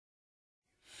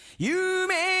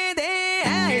夢で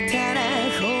会えたら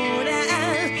ほら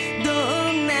ど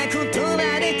んな言葉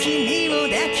で君を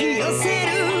抱き寄せ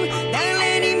る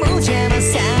誰にも邪魔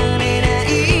されない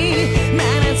真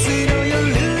夏の夜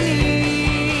に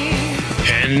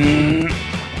変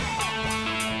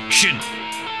身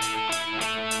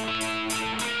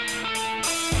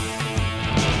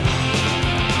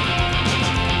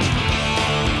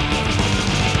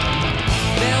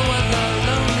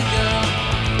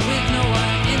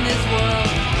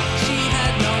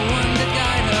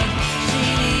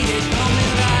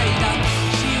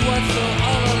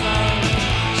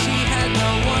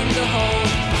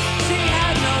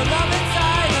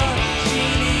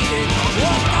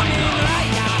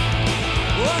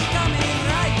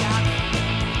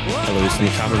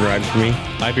Common Ride for me.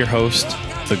 I'm your host,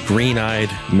 the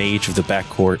green-eyed mage of the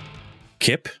backcourt,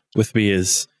 Kip. With me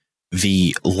is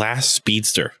the last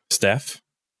speedster, Steph,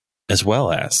 as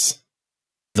well as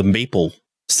the maple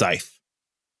scythe,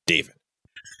 David.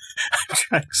 I'm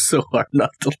trying so hard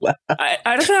not to laugh. I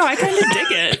don't know. I kind of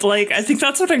dig it. Like, I think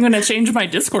that's what I'm going to change my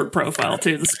Discord profile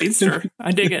to, the speedster.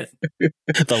 I dig it.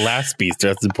 The last speedster,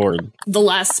 that's important. The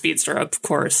last speedster, of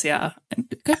course, yeah.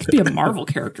 That could be a Marvel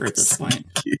character at this point.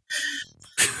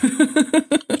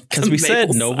 Because we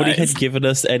said nobody had given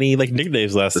us any like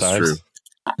nicknames last time. That's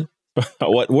true.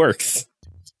 What works?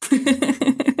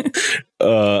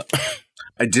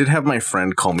 I did have my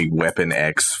friend call me Weapon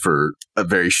X for a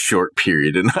very short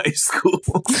period in high school.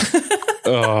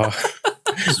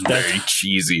 It's very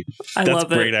cheesy. I That's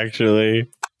love it. Great, actually.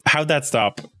 How'd that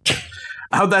stop?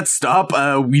 How'd that stop?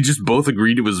 We just both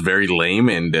agreed it was very lame,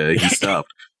 and he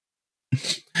stopped.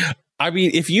 I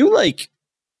mean, if you like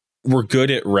were good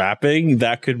at rapping,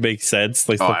 that could make sense.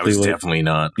 Like, I was definitely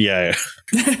not. Yeah.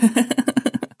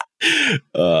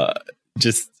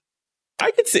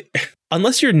 I could say,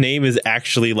 unless your name is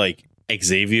actually like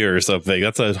Xavier or something,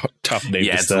 that's a tough name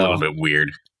to it's sell. a little bit weird.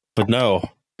 But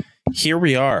no, here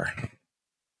we are.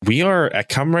 We are at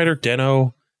Kamen Rider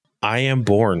Den-O I Am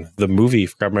Born, the movie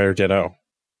for Kamen Rider Den-O.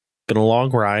 Been a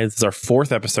long ride. This is our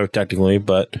fourth episode technically,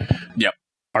 but yep,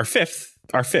 our fifth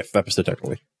episode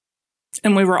technically.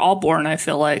 And we were all born, I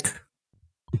feel like.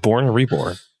 Born or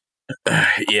reborn?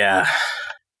 Yeah.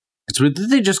 So did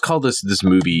they just call this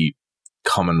movie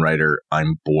Kamen Rider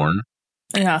I'm Born?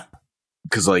 Yeah.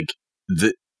 Because like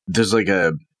there's like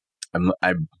I'm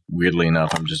weirdly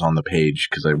enough, I'm just on the page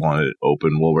because I wanted it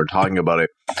open while we're talking about it.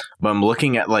 But I'm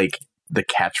looking at like the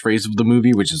catchphrase of the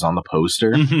movie, which is on the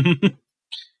poster.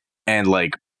 And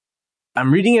like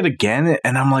I'm reading it again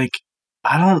and I'm like,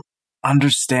 I don't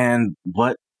understand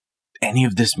what any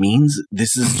of this means.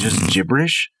 This is just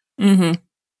gibberish. Mm-hmm.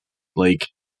 Like,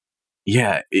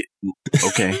 yeah,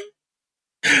 okay.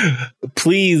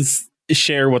 Please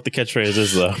share what the catchphrase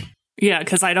is, though. Yeah,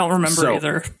 because I don't remember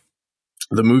either.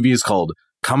 The movie is called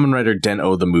Kamen Rider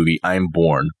Den-O the Movie I'm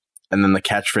Born. And then the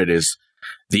catchphrase is,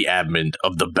 the advent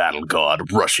of the battle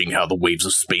god, rushing how the waves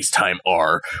of space-time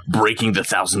are, breaking the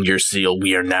 1,000-year seal,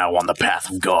 we are now on the path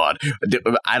of God.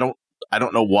 I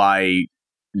don't know why.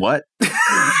 What?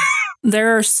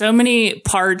 There are so many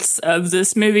parts of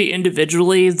this movie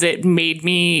individually that made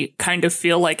me kind of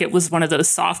feel like it was one of those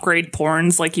soft grade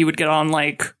porns like you would get on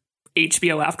like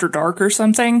HBO After Dark or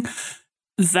something.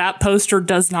 That poster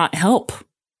does not help.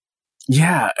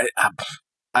 Yeah,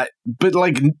 but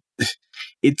like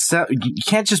it's you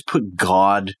can't just put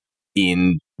God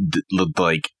in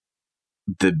the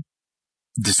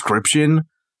description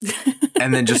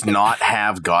and then just not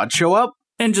have God show up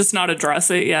and just not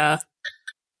address it. Yeah.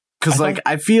 Because,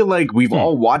 I feel like we've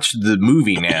all watched the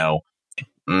movie now.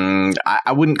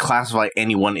 I wouldn't classify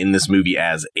anyone in this movie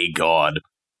as a god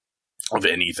of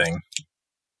anything.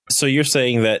 So you're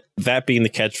saying that being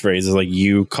the catchphrase is like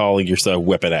you calling yourself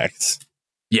Weapon X?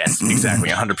 Yes, exactly.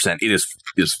 100%. It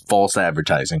is false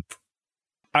advertising.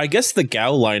 I guess the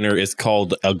Gao liner is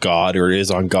called a god or it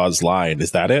is on God's line.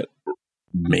 Is that it?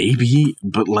 Maybe,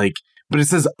 but it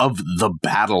says of the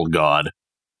battle god.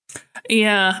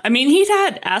 Yeah, I mean, he'd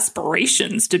had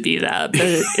aspirations to be that, but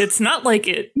it's not like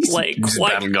it, like, he's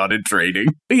quite... battle god in training.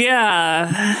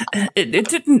 Yeah, it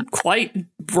didn't quite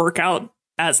work out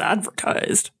as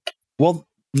advertised. Well,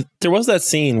 there was that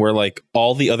scene where, like,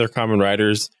 all the other Kamen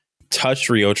Riders touched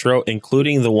Ryotaro,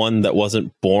 including the one that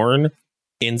wasn't born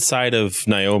inside of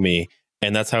Naomi,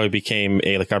 and that's how he became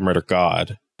a Kamen Rider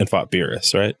god and fought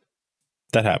Beerus, right?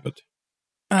 That happened.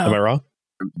 Am I wrong?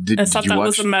 I thought that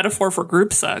was a metaphor for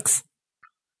group sex.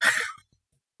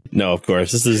 No, of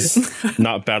course. This is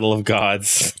not Battle of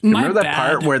Gods. Remember that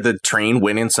part where the train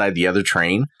went inside the other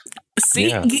train? See?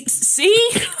 Yeah. See?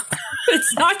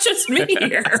 It's not just me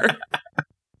here.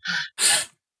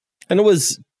 And it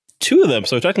was 2 of them,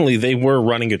 so technically they were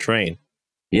running a train.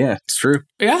 Yeah, it's true.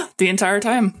 Yeah, the entire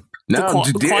time. No,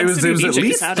 it was at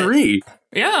least 3.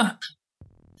 Yeah.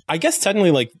 I guess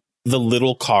technically, like, the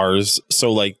little cars,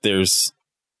 so, like, there's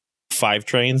 5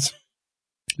 trains.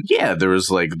 Yeah, there's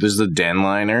the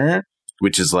Denliner,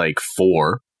 which is, like,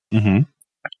 4. Mm-hmm.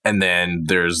 And then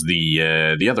there's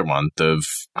the other one,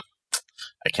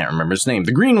 I can't remember his name,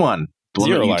 the green one. The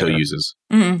one that Yuto uses.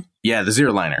 Mm-hmm. Yeah, the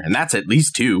Zero Liner. And that's at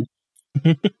least 2.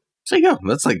 So you go.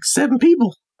 That's like 7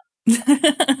 people.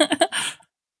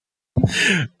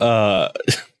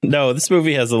 No, this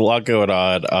movie has a lot going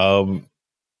on.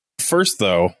 First,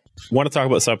 though, want to talk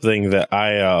about something that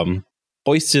I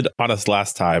hoisted on us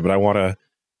last time, but I want to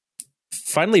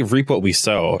finally reap what we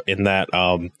sow. In that,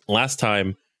 last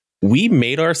time we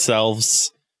made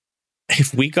ourselves,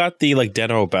 if we got the like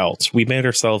Den-O belt, we made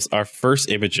ourselves our first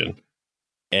Imogen,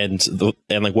 and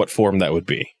like what form that would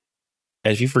be.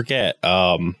 And if you forget,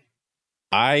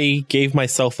 I gave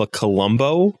myself a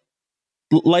Columbo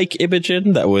like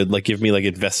Imogen that would like give me like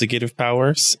investigative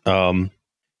powers.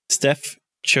 Steph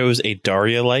chose a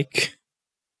Daria like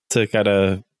to kind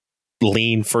of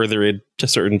lean further into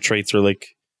certain traits or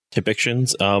like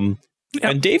depictions.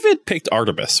 And David picked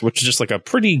Artemis, which is just like a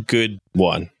pretty good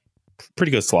one,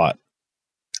 pretty good slot.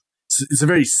 It's a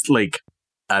very like,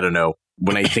 I don't know.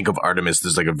 When I think of Artemis,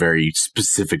 there's like a very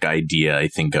specific idea I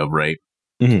think of, right?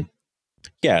 Mm-hmm.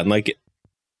 Yeah, and like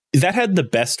that had the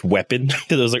best weapon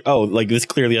because I was like, oh, like this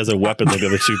clearly has a weapon they're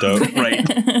gonna shoot out,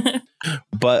 right?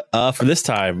 But for this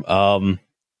time,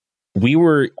 we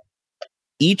were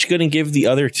each gonna give the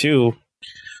other 2.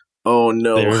 Oh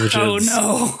no! Oh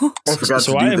no! I forgot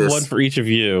so to do I have this. one for each of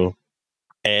you,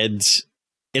 and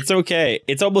it's okay.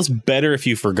 It's almost better if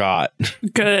you forgot.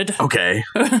 Good. Okay.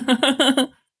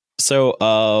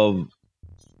 So,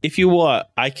 if you want,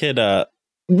 I could.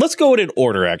 Let's go in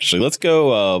order. Actually, let's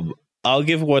go. I'll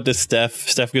give one to Steph.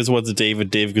 Steph gives one to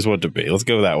David. Dave gives one to me. Let's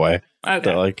go that way. Okay.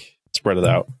 So, like spread it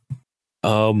out.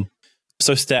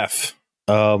 So Steph,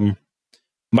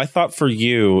 my thought for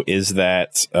you is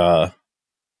that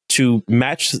to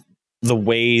match the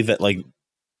way that like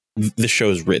the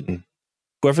show's written,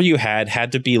 whoever you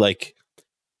had to be like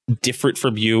different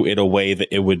from you in a way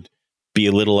that it would be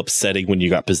a little upsetting when you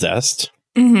got possessed.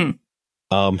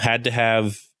 Mm-hmm. Had to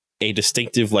have a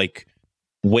distinctive like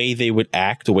way they would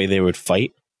act, the way they would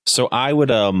fight. So I would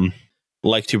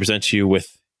like to present you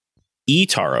with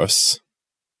Taros,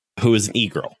 who is an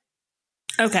E-girl.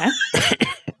 Okay.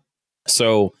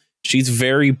 So she's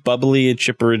very bubbly and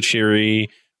chipper and cheery,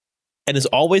 and is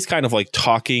always kind of like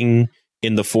talking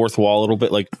in the fourth wall a little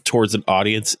bit, like towards an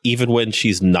audience, even when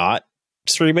she's not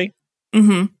streaming.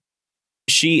 Mm-hmm.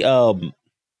 She,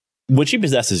 when she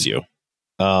possesses you,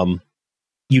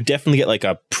 you definitely get like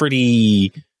a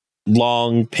pretty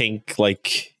long pink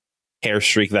like hair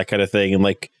streak, that kind of thing, and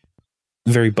like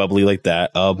very bubbly like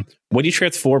that. When you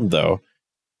transform, though,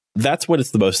 that's when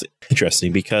it's the most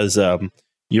interesting because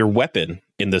your weapon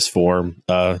in this form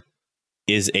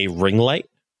is a ring light.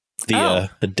 The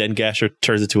Dengasher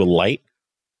turns into a light,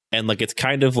 and like it's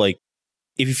kind of like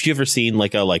if you've ever seen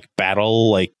like a like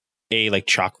battle like a like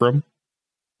chakram,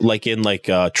 like in like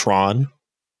Tron,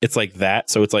 it's like that.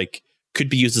 So it's like could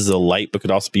be used as a light, but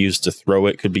could also be used to throw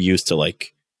it. Could be used to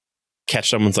like catch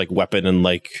someone's like weapon and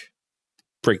like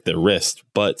break their wrist.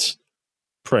 But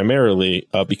primarily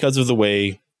because of the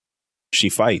way she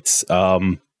fights,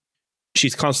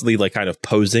 she's constantly like kind of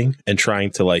posing and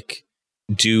trying to like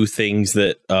do things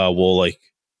that will like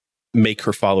make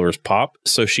her followers pop.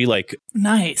 So she like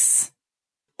nice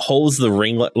holds the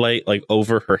ring light like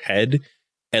over her head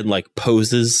and like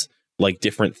poses like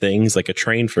different things, like a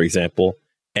train, for example,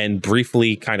 and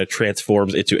briefly kind of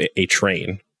transforms into a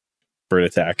train for an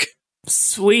attack.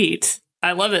 Sweet.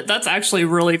 I love it. That's actually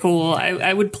really cool.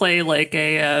 I would play like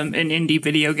an indie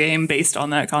video game based on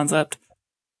that concept.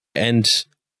 And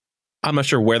I'm not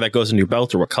sure where that goes in your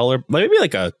belt or what color. Maybe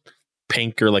like a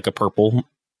pink or like a purple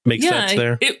makes sense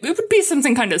there. It would be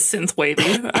something kind of synth wavy.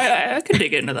 I could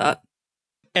dig into that.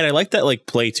 And I like that like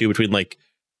play too between like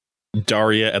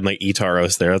Daria and like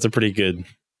Taros there. That's a pretty good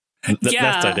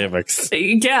that's dynamics.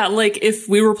 Yeah, like if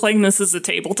we were playing this as a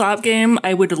tabletop game,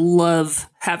 I would love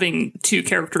having 2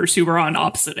 characters who were on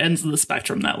opposite ends of the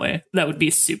spectrum that way. That would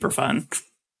be super fun.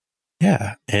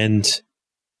 Yeah. And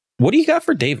what do you got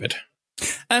for David?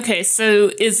 Okay, so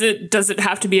does it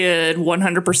have to be a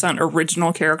 100%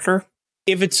 original character?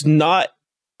 If it's not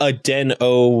a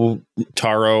Den-O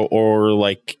Taro or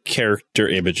like character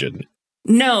Imogen.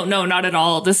 No, not at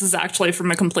all. This is actually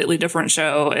from a completely different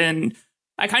show, and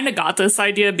I kind of got this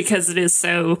idea because it is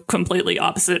so completely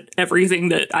opposite everything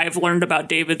that I've learned about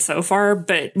David so far.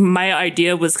 But my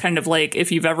idea was kind of like,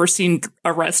 if you've ever seen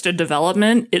Arrested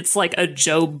Development, it's like a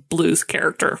Joe Bluth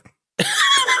character.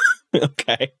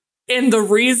 Okay. And the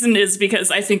reason is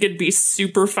because I think it'd be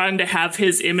super fun to have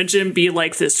his Imogen be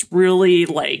like this really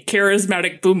like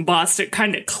charismatic, bombastic,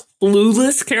 kind of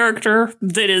clueless character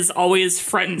that is always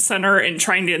front and center and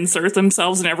trying to insert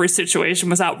themselves in every situation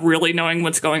without really knowing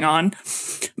what's going on.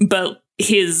 But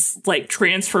his like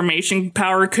transformation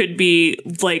power could be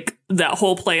like that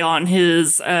whole play on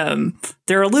his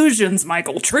they're illusions,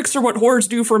 Michael. Tricks are what whores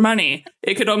do for money.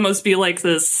 It could almost be like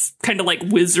this kind of like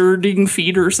wizarding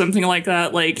feat or something like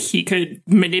that. Like he could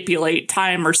manipulate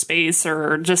time or space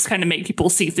or just kind of make people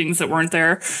see things that weren't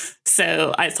there.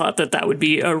 So I thought that that would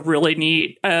be a really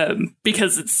neat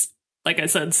because it's, like I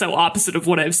said, so opposite of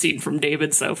what I've seen from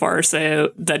David so far.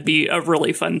 So that'd be a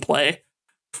really fun play.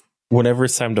 Whenever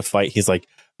it's time to fight, he's like,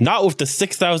 not with the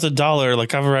 $6,000 like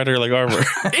Kamen Rider like armor.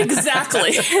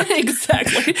 Exactly.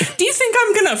 Exactly. Do you think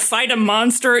I'm gonna fight a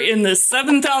monster in this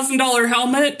 $7,000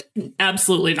 helmet?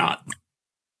 Absolutely not.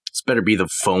 This better be the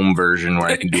foam version where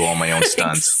I can do all my own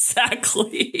stunts.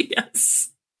 Exactly. Yes.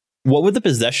 What would the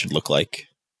possession look like?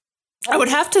 I would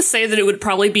have to say that it would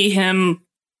probably be him,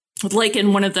 like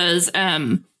in one of those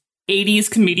 80s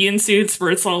comedian suits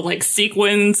where it's all like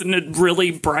sequins and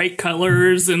really bright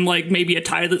colors and like maybe a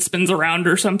tie that spins around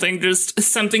or something. Just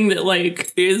something that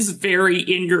like is very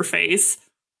in your face,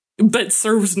 but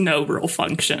serves no real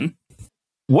function.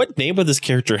 What name would this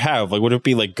character have? Like, would it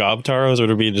be like Gobtaros or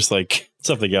would it be just like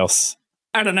something else?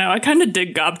 I don't know. I kind of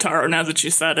dig Gobtaro now that you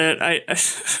said it.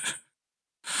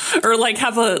 Or like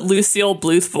have a Lucille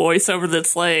Bluth voiceover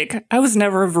that's like, I was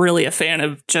never really a fan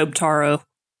of Jobtaro.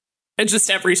 And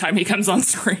just every time he comes on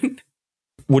screen.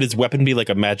 Would his weapon be like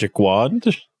a magic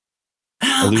wand?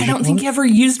 I don't think he ever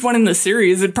used one in the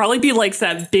series. It'd probably be like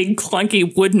that big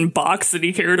clunky wooden box that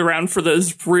he carried around for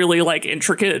those really like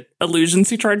intricate illusions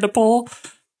he tried to pull.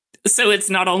 So it's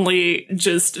not only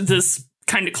just this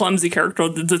kind of clumsy character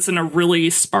that's in a really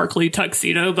sparkly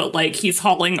tuxedo, but like he's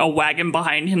hauling a wagon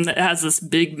behind him that has this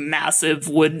big, massive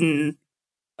wooden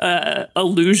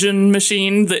illusion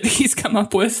machine that he's come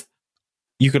up with.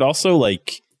 You could also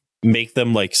like make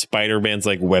them like Spider-Man's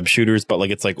like web shooters, but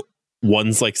like it's like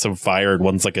one's like some fire and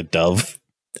one's like a dove.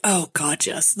 Oh god,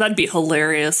 yes. That'd be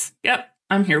hilarious. Yep,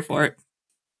 I'm here for it.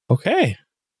 Okay.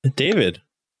 David,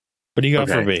 what do you got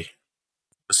for me?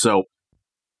 So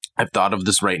I've thought of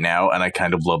this right now and I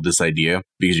kind of love this idea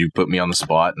because you put me on the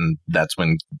spot and that's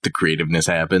when the creativeness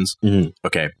happens. Mm-hmm.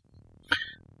 Okay.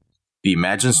 The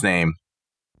Imagine's name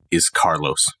is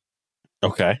Carlos.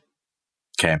 Okay.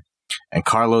 Okay. And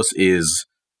Carlos is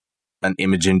an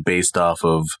Imogen based off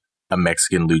of a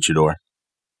Mexican luchador.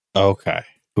 Okay.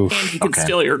 Oof. And he can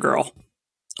steal your girl.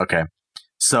 Okay.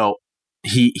 So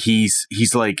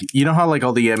he's like, you know how like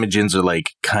all the Imogens are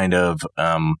like kind of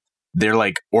they're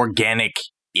like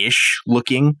organic-ish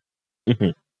looking? Mm-hmm.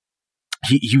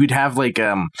 He would have like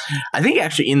I think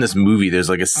actually in this movie there's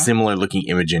like a similar looking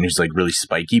Imogen who's like really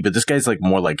spiky, but this guy's like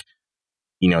more like,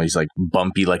 you know, he's like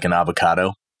bumpy like an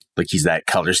avocado. Like he's that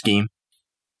color scheme.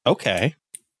 Okay.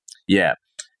 Yeah.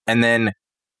 And then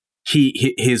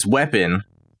his weapon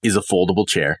is a foldable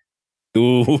chair.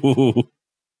 Ooh.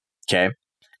 Okay.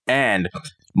 And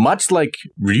much like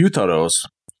Ryutaro's,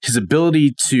 his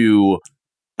ability to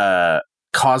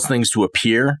cause things to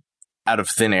appear out of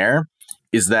thin air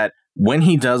is that when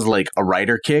he does like a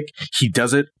rider kick, he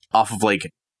does it off of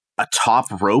like a top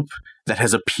rope that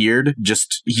has appeared.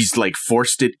 Just he's like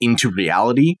forced it into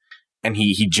reality. And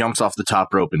he jumps off the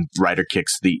top rope and rider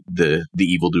kicks the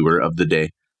evildoer of the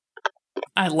day.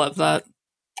 I love that.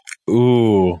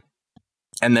 Ooh.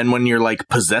 And then when you're like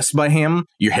possessed by him,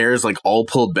 your hair is like all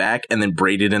pulled back and then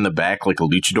braided in the back like a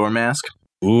luchador mask.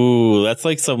 Ooh, that's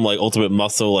like some like Ultimate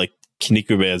Muscle like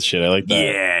Kinnikuman shit. I like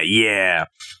that. Yeah.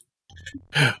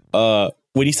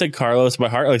 When you said Carlos, my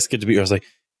heart like skipped a beat. I was like,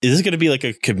 is this going to be like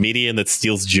a comedian that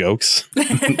steals jokes?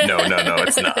 No,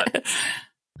 it's not.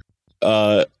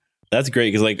 That's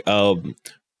great because like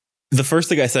the first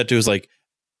thing I said to was like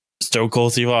Stone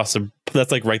Cold Steve Austin.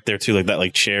 That's like right there too, like that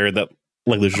like chair that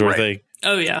like luchador thing.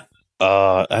 Oh yeah.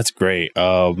 That's great.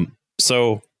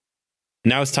 So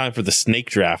now it's time for the snake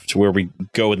draft where we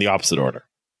go in the opposite order.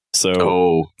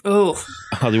 So I'll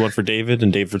do one for David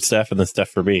and Dave for Steph and then Steph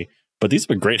for me. But these have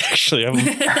been great actually.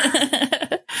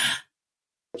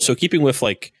 So keeping with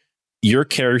like your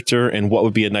character and what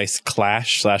would be a nice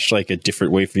clash / like a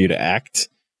different way for you to act.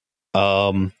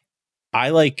 I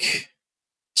like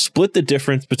split the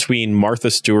difference between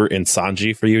Martha Stewart and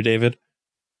Sanji for you, David.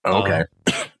 Okay.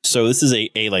 So this is a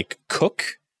like cook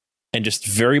and just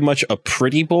very much a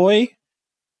pretty boy.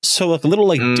 So like a little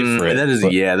like different.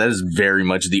 That is very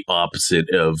much the opposite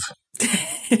of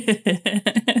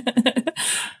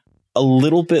a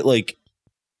little bit like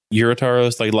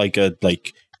Yurotaro's,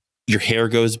 like your hair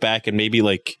goes back and maybe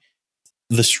like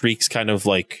the streaks kind of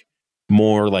like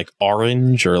more like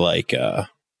orange or like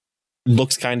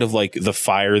looks kind of like the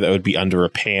fire that would be under a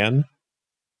pan,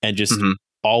 and just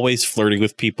always flirting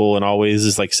with people and always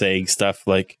is like saying stuff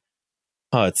like,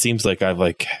 oh, it seems like I've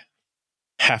like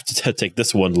have to take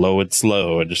this one low and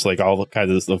slow, and just like all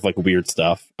kinds of like weird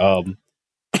stuff.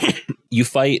 You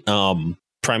fight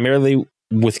primarily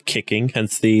with kicking,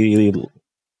 hence the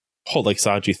whole like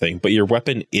Sanji thing, but your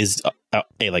weapon is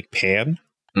a like pan,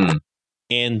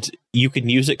 and you can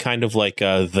use it kind of like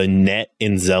the net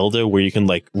in Zelda, where you can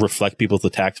like reflect people's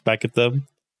attacks back at them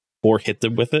or hit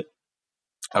them with it.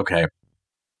 Okay.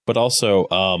 But also,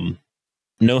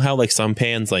 know how like some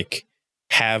pans like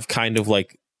have kind of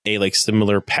like a like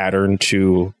similar pattern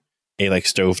to a like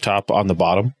stovetop on the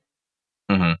bottom.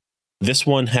 This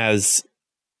one has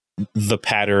the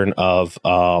pattern of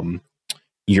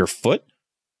your foot,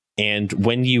 and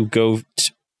when you go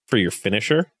for your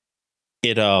finisher,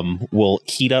 it will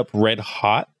heat up red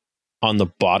hot on the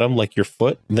bottom like your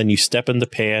foot. Then you step in the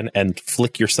pan and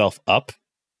flick yourself up,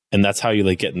 and that's how you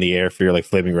like get in the air for your like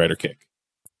flaming rider kick.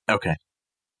 Okay.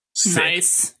 Sick.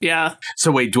 Nice. Yeah.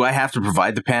 So wait, do I have to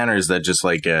provide the pan, or is that just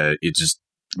like it just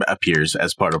appears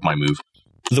as part of my move?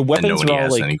 The weapons are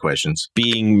all like any questions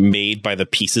being made by the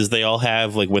pieces they all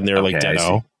have, like when they're like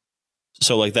Deno.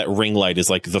 So like that ring light is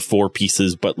like the 4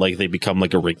 pieces, but like they become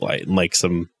like a ring light, and like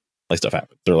some like stuff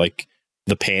happens. They're like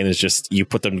the pan is just you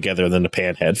put them together, and then the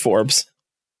pan head forms.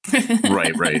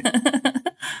 Right.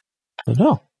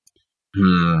 No.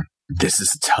 This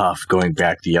is tough going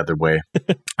back the other way.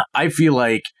 I feel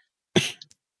like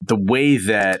the way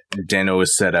that Deno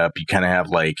is set up, you kind of have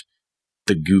like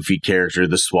the goofy character,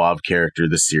 the suave character,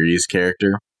 the serious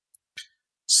character.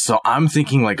 So I'm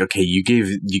thinking like, okay, you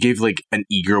gave like an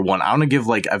eager one. I want to give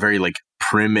like a very like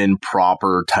prim and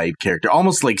proper type character,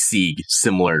 almost like Sieg,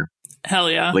 similar. Hell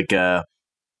yeah. Like if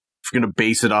you're gonna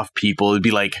base it off people, it'd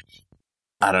be like,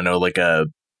 I don't know, like a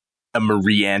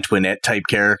Marie Antoinette type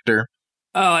character.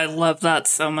 Oh, I love that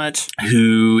so much.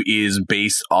 Who is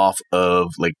based off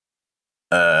of like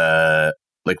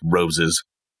roses,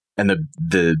 and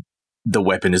the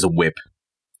weapon is a whip.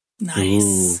 Nice.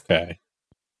 Ooh, okay.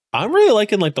 I'm really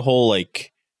liking like the whole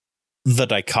like the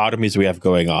dichotomies we have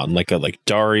going on, like a like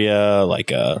Daria,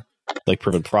 like a like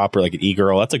prim and proper, like an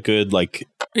e-girl. That's a good like.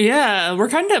 Yeah, we're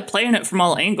kind of playing it from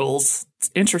all angles.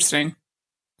 It's interesting.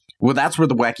 Well, that's where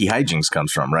the wacky hijinks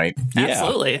comes from, right?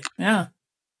 Absolutely. Yeah.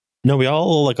 No, we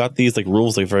all like got these like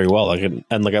rules like very well. Like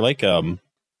and like I like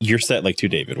your set like too,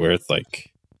 David, where it's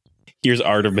like here's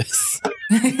Artemis.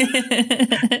 And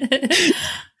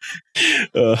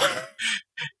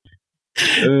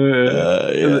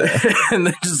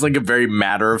then just like a very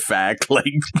matter of fact, like,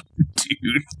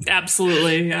 dude.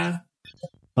 Absolutely, yeah.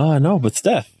 No, but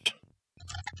Steph.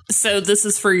 So this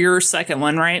is for your second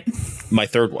one, right? My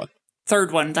third one.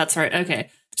 Third one, that's right. Okay.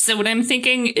 So what I'm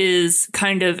thinking is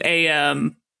kind of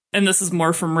a, and this is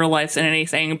more from real life than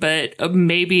anything, but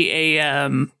maybe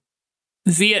a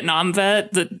Vietnam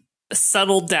vet that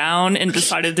settled down and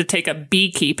decided to take up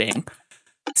beekeeping.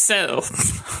 So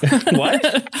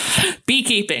what?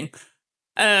 Beekeeping.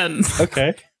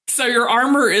 Okay. So your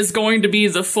armor is going to be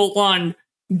the full-on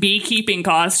beekeeping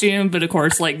costume, but of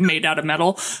course, like made out of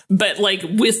metal, but like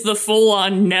with the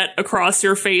full-on net across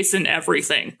your face and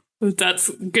everything. That's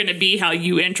going to be how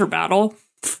you enter battle.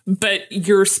 But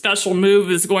your special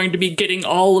move is going to be getting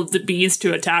all of the bees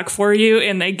to attack for you,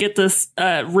 and they get this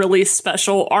really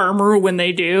special armor when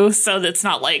they do, so that's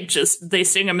not like just they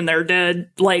sting them and they're dead.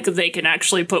 Like, they can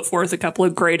actually put forth a couple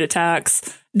of great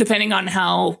attacks, depending on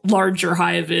how large your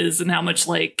hive is and how much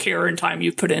like care and time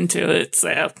you put into it.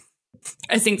 So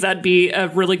I think that'd be a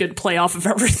really good play off of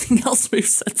everything else we've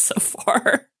said so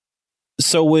far.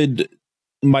 So would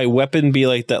my weapon be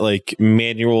like that like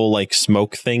manual like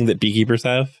smoke thing that beekeepers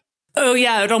have? Oh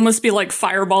yeah, it'd almost be like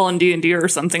Fireball in D&D or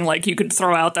something. Like you could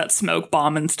throw out that smoke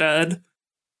bomb instead.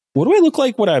 What do I look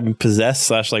like when I'm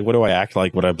possessed / like what do I act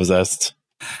like when I'm possessed?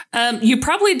 You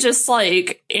probably just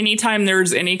like anytime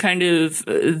there's any kind of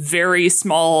very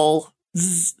small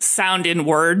sound in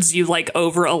words, you like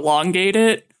over elongate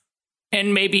it.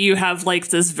 And maybe you have like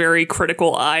this very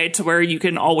critical eye to where you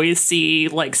can always see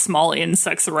like small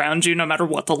insects around you, no matter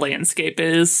what the landscape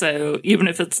is. So even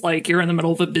if it's like you're in the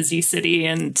middle of a busy city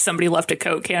and somebody left a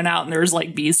Coke can out and there's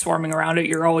like bees swarming around it,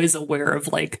 you're always aware of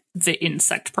like the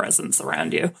insect presence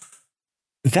around you.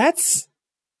 That's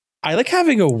I like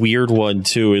having a weird one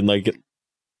too, and like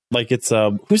it's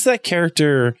who's that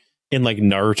character in like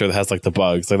Naruto that has like the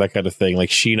bugs, like that kind of thing, like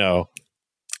Shino.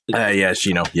 Yeah,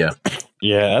 Shino. Yeah,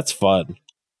 yeah, that's fun,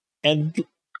 and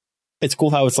it's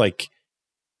cool how it's like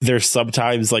there's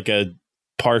sometimes like a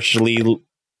partially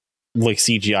like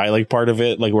CGI like part of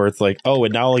it, like where it's like, oh,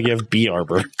 and now like you have B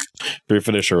armor for your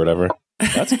finisher or whatever.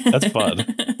 That's fun.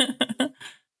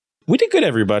 We did good,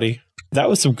 everybody. That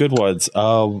was some good ones.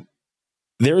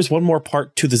 There is one more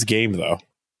part to this game, though,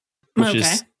 which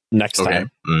is next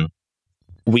time.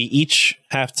 We each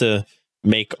have to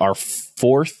make our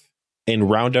fourth and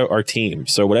round out our team.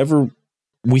 So whatever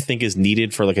we think is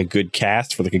needed for like a good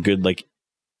cast, for like a good like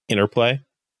interplay,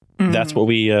 that's what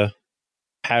we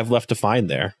have left to find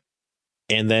there.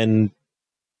 And then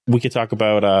we could talk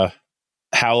about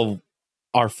how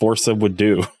our foursome would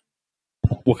do.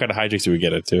 What kind of hijinks do we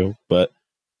get into? But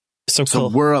so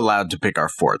we're allowed to pick our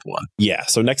fourth one. Yeah.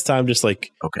 So next time, just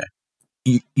like, okay,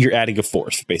 you're adding a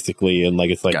fourth basically. And like,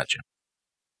 it's like, gotcha.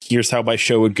 Here's how my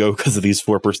show would go because of these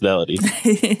four personalities.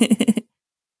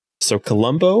 So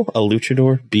Columbo, a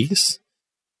luchador, Beast,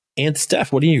 and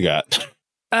Steph, what do you got?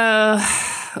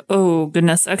 Oh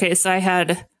goodness. Okay. So I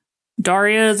had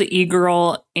Daria, the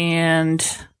e-girl, and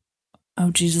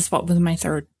oh Jesus, what was my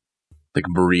third? Like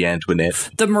Marie Antoinette.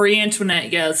 The Marie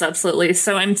Antoinette, yes, absolutely.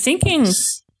 So I'm thinking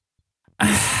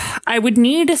I would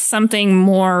need something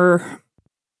more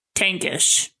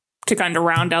tankish to kind of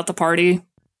round out the party.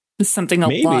 Something a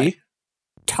lot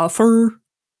tougher.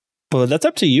 Well, that's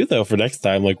up to you though for next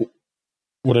time. Like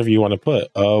whatever you want to put.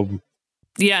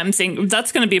 Yeah, I'm saying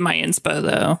that's going to be my inspo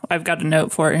though. I've got a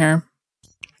note for it here.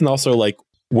 And also like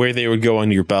where they would go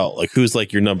on your belt, like who's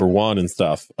like your number one and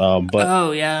stuff. But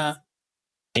oh yeah.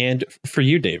 And for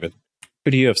you, David,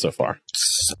 who do you have so far?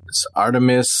 It's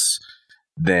Artemis,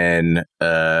 then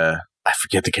I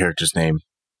forget the character's name.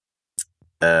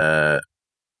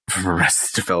 From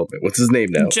Arrested Development. What's his name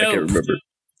now? Job. I can't remember.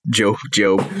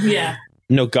 Job. Yeah.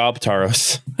 No, Gob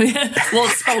Taros. Well,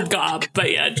 it's spelled Gob,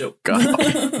 but yeah, Job.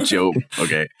 Job.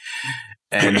 Okay.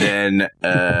 And then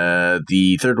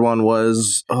the third one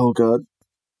was, oh god.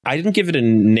 I didn't give it a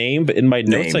name, but in my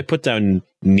notes I put down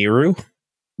Niru.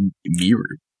 Niru.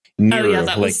 Oh yeah,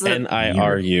 that was like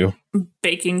Niru.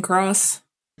 Baking cross.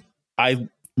 I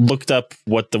looked up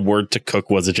what the word to cook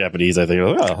was in Japanese. I think,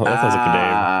 oh, that sounds like a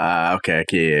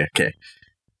name. Okay.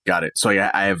 Got it. So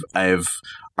yeah, I have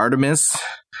Artemis,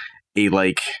 a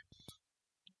like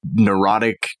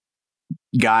neurotic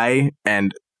guy,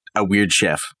 and a weird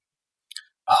chef.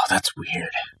 Oh, that's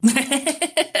weird.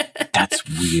 That's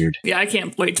weird. Yeah, I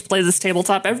can't wait to play this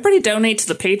tabletop. Everybody donate to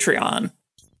the Patreon.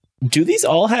 Do these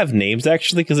all have names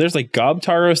actually? Because there's like Gob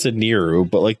Taros and Niru,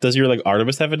 but like, does your like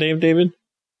Artemis have a name, David?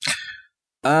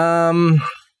 And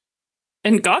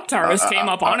Gob Taros came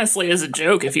up honestly as a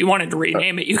joke. If you wanted to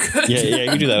rename it, you could.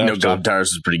 Yeah, you do that. No, Gob Taros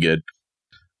is pretty good.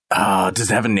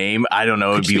 Does it have a name? I don't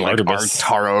know. It'd be like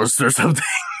Artaros or something.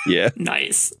 Yeah,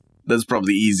 nice. That's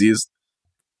probably the easiest.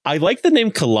 I like the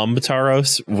name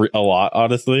Columbotaros a lot,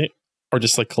 honestly, or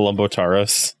just like Columbo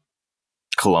Taros.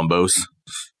 Columbos.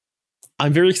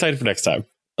 I'm very excited for next time.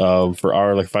 For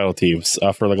our like final teams,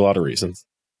 for like a lot of reasons.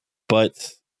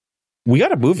 But we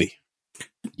got a movie.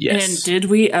 Yes. And did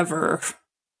we ever?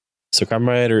 So Kamen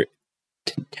Rider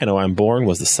Tenno I'm Born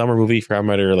was the summer movie for Kamen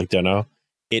Rider like Tenno.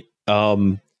 It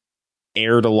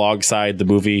aired alongside the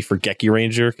movie for Geki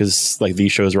Ranger because like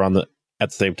these shows were on at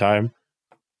the same time.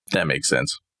 That makes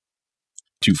sense.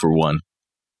 2 for 1.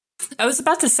 I was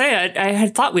about to say I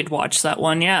had thought we'd watch that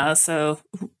one, yeah. So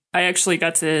I actually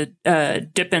got to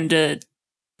dip into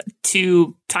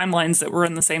 2 timelines that were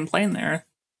in the same plane there.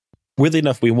 Weirdly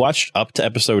enough, we watched up to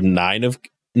episode 9 of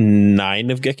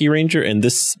Geki Ranger, and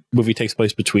this movie takes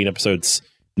place between episodes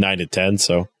 9 and 10,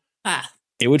 so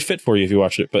it would fit for you if you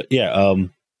watched it. But yeah,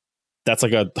 that's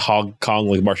like a Hong Kong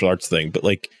like martial arts thing. But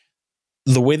like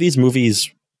the way these movies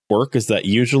work is that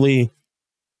usually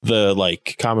the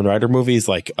like Kamen Rider movie is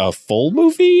like a full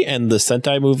movie, and the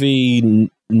Sentai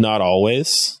movie not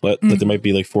always. But there might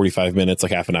be like 45 minutes,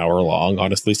 like half an hour long,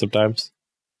 honestly, sometimes.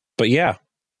 But yeah.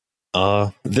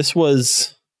 This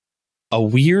was a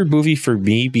weird movie for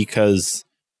me because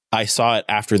I saw it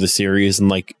after the series, and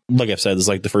like I've said, this is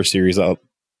like the first series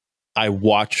I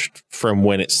watched from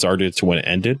when it started to when it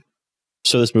ended.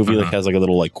 So this movie like has like a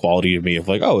little like quality to me of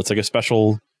like, oh, it's like a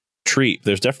special treat.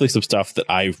 There's definitely some stuff that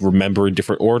I remember in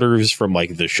different orders from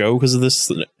like the show because of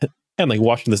this, and like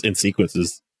watching this in sequence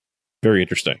is very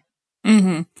interesting.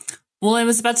 Mm-hmm. Well, I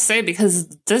was about to say, because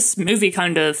this movie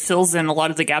kind of fills in a lot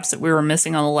of the gaps that we were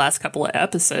missing on the last couple of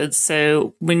episodes.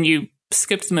 So when you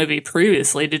skipped the movie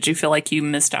previously, did you feel like you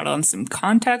missed out on some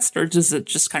context, or does it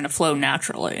just kind of flow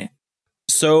naturally?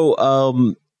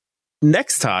 So,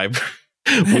 next time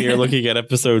we are looking at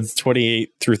episodes 28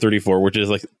 through 34,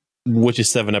 which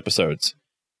is 7 episodes.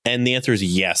 And the answer is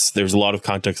yes. There's a lot of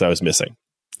context I was missing.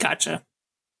 Gotcha.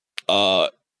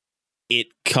 It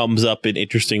comes up in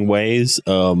interesting ways.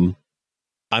 I'm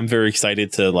very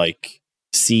excited to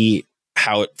see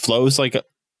how it flows,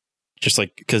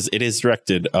 because it is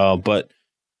directed. But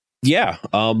yeah,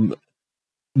 what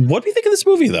do you think of this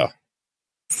movie, though?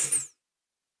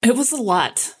 It was a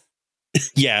lot.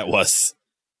 Yeah, it was.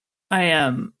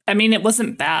 I mean, it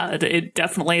wasn't bad. It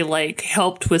definitely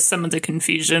helped with some of the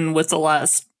confusion with the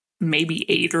last maybe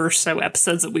 8 or so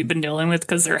episodes that we've been dealing with,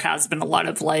 because there has been a lot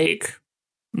of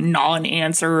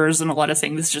non-answers and a lot of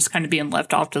things just kind of being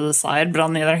left off to the side. But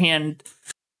on the other hand,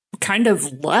 kind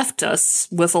of left us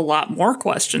with a lot more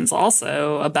questions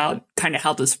also about kind of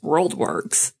how this world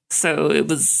works. So it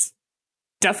was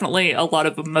definitely a lot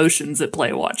of emotions at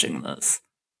play watching this.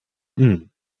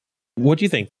 What do you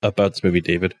think about this movie,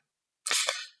 David?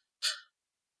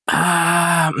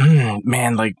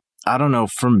 Man, I don't know.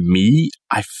 For me,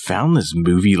 I found this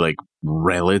movie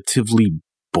relatively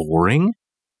boring.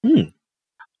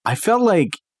 I felt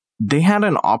like they had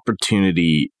an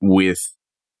opportunity with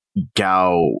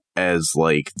Gao as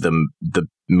the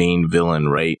main villain,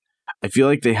 right? I feel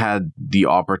like they had the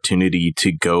opportunity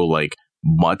to go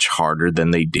much harder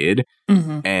than they did.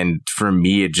 Mm-hmm. And for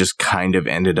me, it just kind of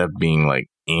ended up being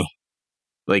eh.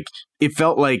 It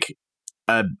felt like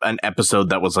an episode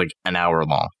that was an hour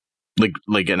long,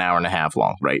 an hour and a half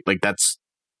long, right? That's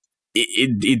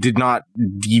it did not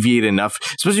deviate enough,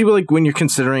 especially when you're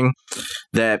considering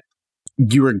that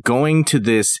you were going to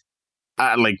this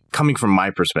coming from my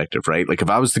perspective, right? If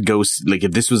I was to go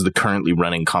if this was the currently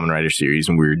running Kamen Rider series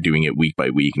and we were doing it week by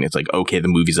week, and it's okay, the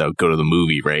movie's out, go to the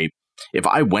movie, right? If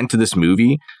I went to this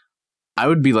movie, I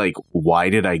would be why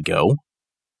did I go?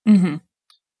 Mm-hmm.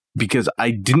 Because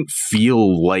I didn't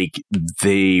feel like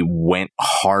they went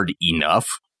hard enough,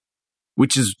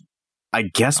 which is, I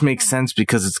guess, makes sense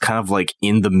because it's kind of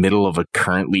in the middle of a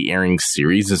currently airing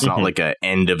series. It's not a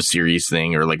end of series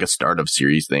thing or a start of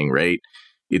series thing, right?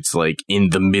 It's in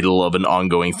the middle of an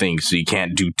ongoing thing, so you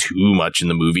can't do too much in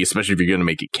the movie, especially if you're going to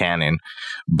make it canon.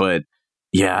 But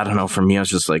yeah, I don't know. For me, I was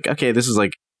just okay, this is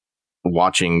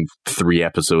watching 3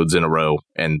 episodes in a row,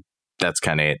 and that's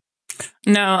kind of it.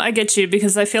 No, I get you,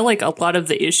 because I feel like a lot of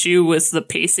the issue with the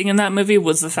pacing in that movie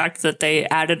was the fact that they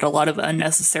added a lot of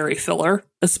unnecessary filler,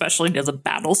 especially to the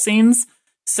battle scenes.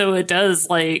 So it does,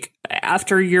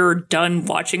 after you're done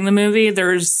watching the movie,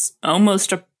 there's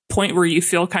almost a point where you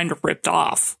feel kind of ripped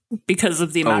off because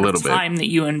of the amount of time that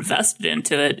you invested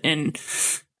into it. And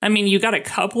I mean, you got a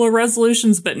couple of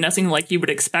resolutions, but nothing like you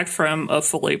would expect from a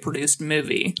fully produced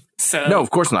movie. So no, of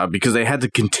course not, because they had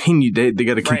to continue. They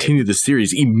got to continue the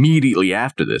series immediately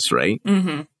after this, right?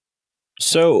 Mm-hmm.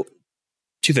 So,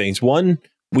 2 things. One,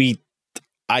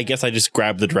 I guess I just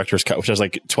grabbed the director's cut, which has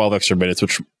 12 extra minutes,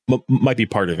 which might be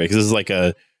part of it, because this is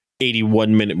a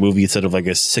 81-minute movie instead of a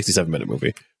 67-minute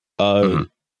movie.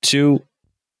 2,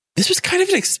 this was kind of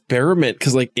an experiment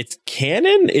because it's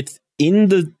canon. It's in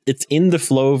the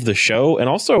flow of the show, and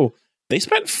also they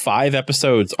spent 5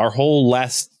 episodes. Our whole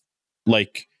last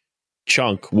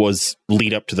chunk was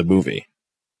lead up to the movie,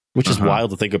 which is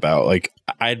wild to think about.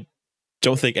 I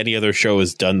don't think any other show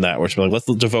has done that, where it's let's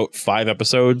devote 5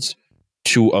 episodes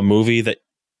to a movie that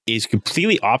is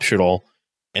completely optional,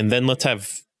 and then let's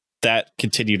have that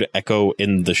continue to echo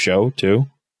in the show too.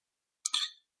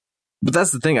 But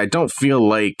that's the thing. I don't feel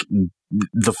like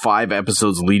the 5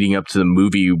 episodes leading up to the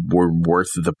movie were worth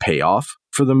the payoff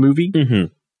for the movie.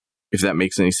 Mm-hmm. If that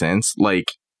makes any sense.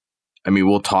 I mean,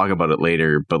 we'll talk about it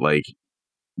later, but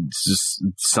just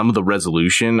some of the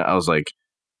resolution, I was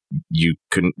you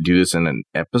couldn't do this in an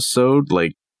episode?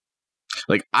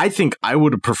 I think I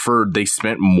would have preferred they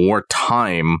spent more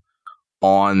time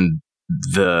on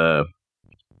the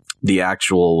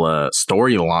actual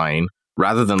storyline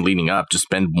rather than leading up. Just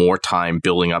spend more time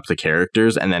building up the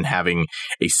characters and then having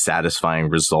a satisfying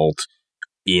result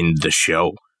in the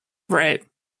show. Right.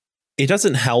 It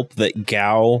doesn't help that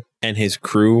Gao and his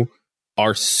crew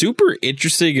are super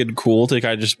interesting and cool to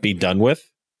kind of just be done with.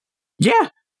 Yeah.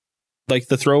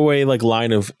 The throwaway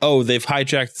line of, oh, they've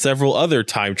hijacked several other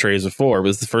time trains before. It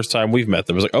was the first time we've met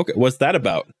them. It was okay, what's that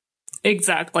about?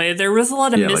 Exactly. There was a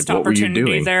lot of missed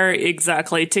opportunity there.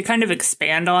 Exactly. To kind of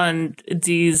expand on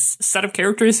these set of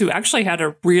characters who actually had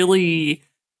a really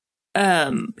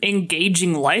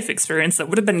engaging life experience that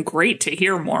would have been great to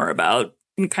hear more about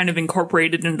and kind of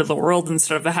incorporated into the world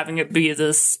instead of having it be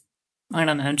this, I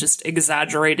don't know, just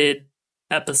exaggerated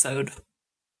episode.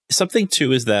 Something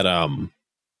too is that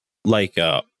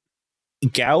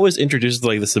Gao is introduced as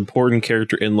like this important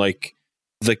character in like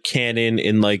the canon,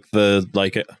 in like the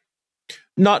like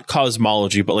not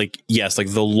cosmology, but like yes,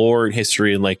 like the lore and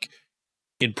history and like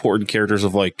important characters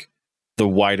of like the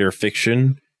wider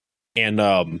fiction.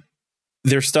 And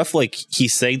there's stuff like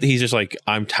he's saying that he's just like,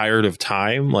 I'm tired of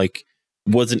time, like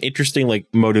was an interesting like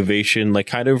motivation, like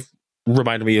kind of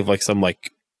reminded me of like some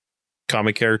like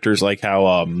comic characters, like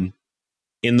how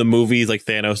in the movies like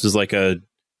Thanos is like a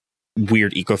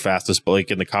weird eco-fascist, but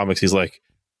like in the comics he's like,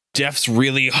 Death's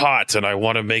really hot and I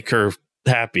want to make her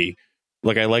happy.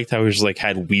 Like I liked how he just like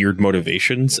had weird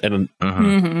motivations. And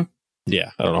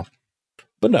yeah, I don't know,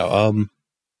 but no,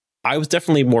 I was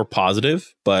definitely more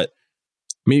positive, but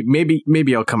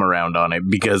maybe I'll come around on it,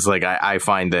 because like I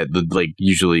find that like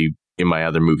usually in my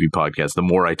other movie podcast, the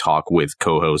more I talk with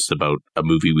co-hosts about a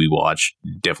movie we watch,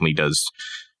 definitely does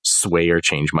sway or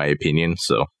change my opinion.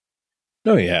 So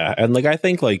oh yeah, and like I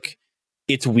think like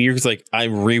it's weird because like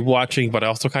I'm rewatching, but I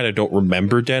also kind of don't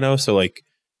remember Den-O, so like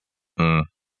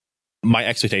my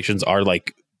expectations are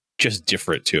like just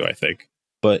different too, I think.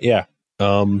 But yeah,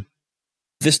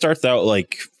 this starts out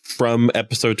like from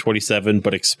episode 27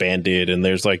 but expanded, and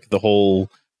there's like the whole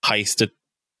heist at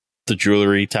the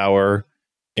jewelry tower,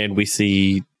 and we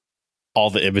see all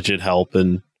the Imogen help,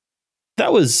 and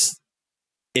that was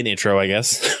an intro, I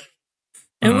guess.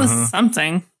 It was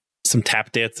something. Some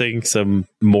tap dancing, some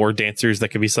more dancers that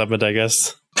can be summoned, I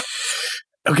guess.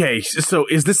 Okay, so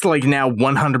is this like now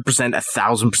 100%,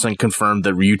 1,000% confirmed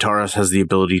that Ryutaros has the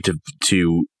ability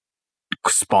to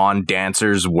spawn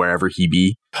dancers wherever he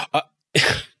be?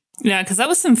 Yeah, because that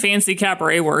was some fancy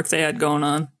cabaret work they had going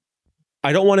on.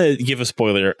 I don't want to give a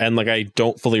spoiler, and like I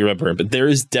don't fully remember it, but there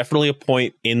is definitely a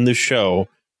point in the show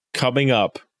coming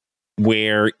up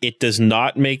where it does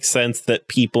not make sense that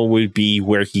people would be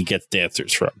where he gets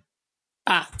dancers from.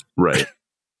 Right.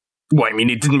 Well, I mean,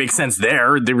 it didn't make sense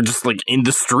there. They were just like in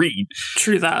the street.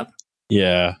 True that.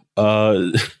 Yeah.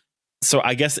 So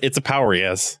I guess it's a power he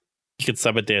has. He can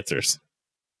summon dancers.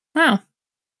 Oh.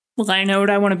 Well, I know what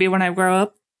I want to be when I grow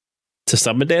up. To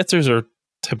summon dancers or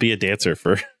to be a dancer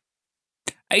for?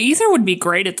 Either would be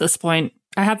great at this point.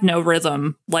 I have no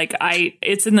rhythm. Like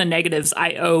it's in the negatives.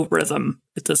 I owe rhythm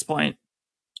at this point.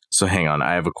 So hang on,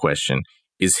 I have a question.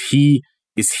 Is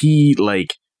he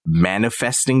like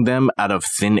manifesting them out of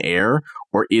thin air,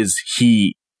 or is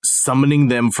he summoning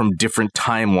them from different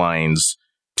timelines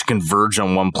to converge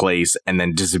on one place and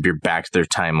then disappear back to their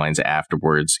timelines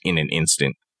afterwards in an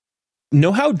instant?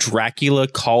 Know how Dracula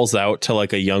calls out to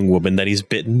like a young woman that he's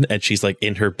bitten, and she's like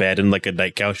in her bed in like a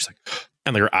nightgown, she's like,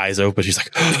 and like her eyes open, she's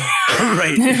like,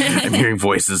 right, I'm hearing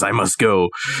voices, I must go.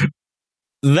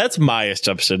 That's my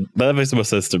assumption. That makes the most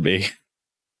sense to me.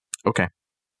 Okay.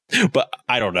 But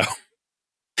I don't know.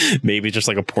 Maybe just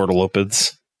like a portal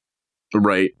opens.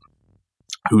 Right.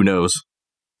 Who knows?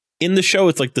 In the show,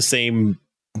 it's like the same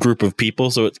group of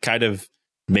people, so it kind of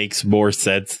makes more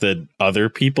sense than other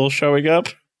people showing up.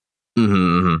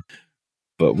 Mm-hmm.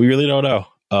 But we really don't know.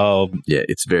 Yeah,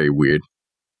 it's very weird.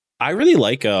 I really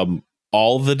like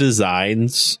all the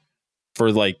designs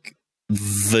for like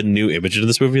the new image in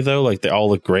this movie, though. Like they all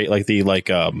look great. Like the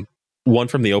one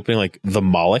from the opening, like the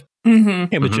Moloch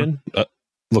Imogen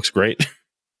looks great.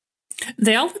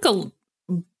 They all look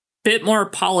a bit more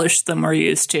polished than we're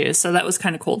used to, so that was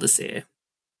kind of cool to see.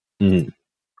 Mm-hmm.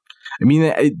 I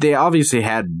mean, they obviously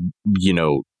had, you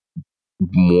know,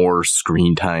 more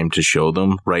screen time to show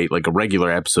them, right? Like a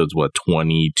regular episode's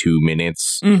 22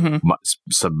 minutes,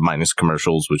 minus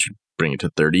commercials, which would bring it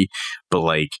to 30. But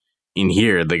like in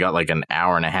here, they got like an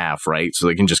hour and a half, right? So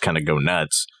they can just kind of go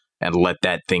nuts and let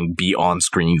that thing be on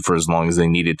screen for as long as they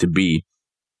need it to be.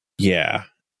 Yeah.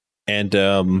 And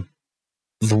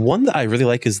the one that I really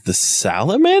like is the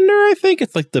Salamander, I think.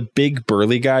 It's like the big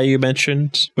burly guy you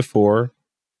mentioned before.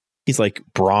 He's like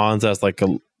bronze, has like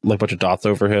a bunch of dots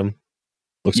over him.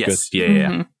 Looks good.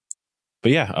 Yeah.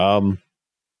 But yeah,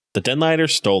 the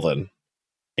Denliner's stolen.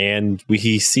 And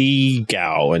we see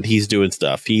Gao, and he's doing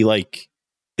stuff. He like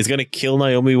is gonna kill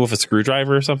Naomi with a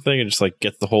screwdriver or something, and just like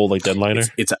get the whole like Denliner.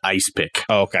 It's an ice pick.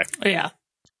 Oh, okay. Yeah.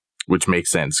 Which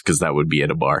makes sense because that would be at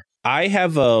a bar. I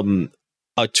have a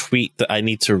tweet that I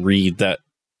need to read that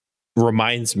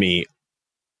reminds me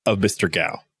of Mr.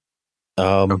 Gao.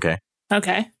 Okay.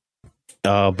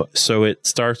 So it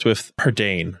starts with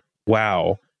Herdane.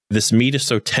 Wow, this meat is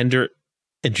so tender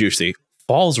and juicy.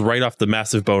 Falls right off the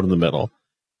massive bone in the middle.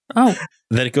 Oh.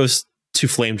 Then it goes to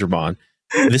Flame Dramon.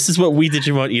 This is what we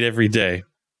Digimon eat every day.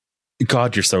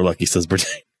 God, you're so lucky, says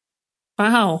Berdane.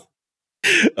 Wow.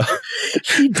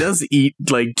 He does eat,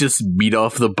 like, just meat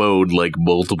off the bone, like,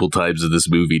 multiple times in this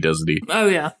movie, doesn't he? Oh,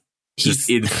 yeah. Just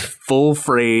in full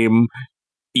frame,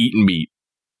 eating meat.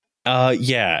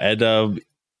 Yeah, and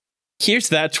here's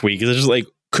that tweak. It's just like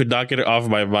could not get it off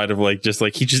my mind of like just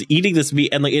like he's just eating this meat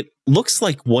and like it looks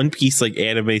like One Piece like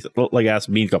anime like ass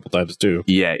meat a couple times too.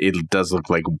 Yeah, it does look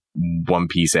like One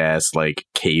Piece ass like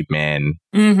caveman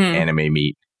anime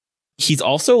meat. He's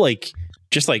also like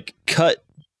just like cut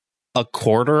a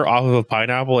quarter off of a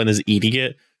pineapple and is eating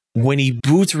it. When he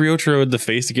boots Ryotaro in the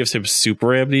face, it gives him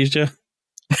super amnesia.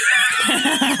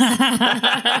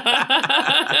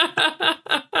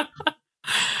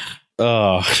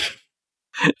 Oh.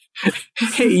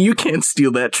 Hey, you can't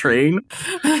steal that train.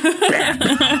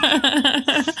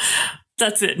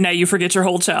 That's it. Now you forget your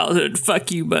whole childhood.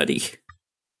 Fuck you, buddy.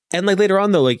 And like later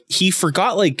on though, like he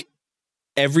forgot like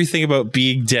everything about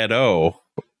being Dead-O,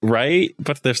 right?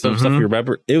 But there's some stuff you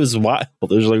remember. It was wild. It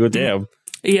was like, oh damn.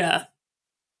 Yeah.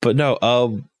 But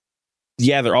no,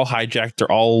 yeah, they're all hijacked,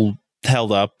 they're all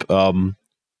held up.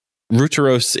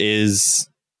 Rutaros is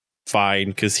fine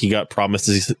because he got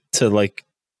promises to like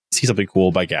see something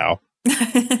cool by Gao.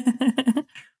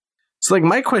 So like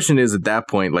my question is at that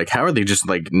point, like how are they just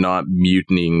like not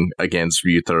mutinying against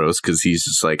Ryutaros because he's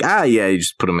just like, yeah, you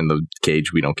just put him in the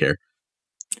cage, we don't care.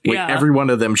 Like every one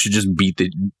of them should just beat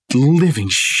the living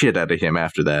shit out of him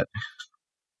after that.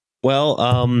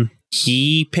 Well,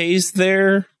 he pays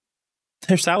their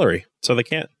salary, so they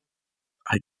can't.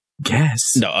 I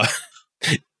guess. No.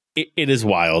 It is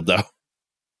wild though.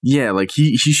 Yeah, like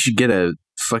he should get a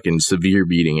fucking severe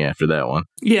beating after that one.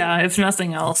 Yeah, if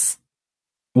nothing else.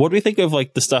 What do we think of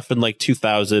like the stuff in like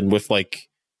 2000 with like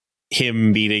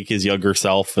him meeting his younger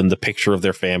self and the picture of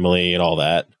their family and all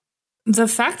that? The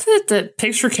fact that the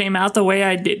picture came out the way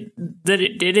it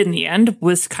did in the end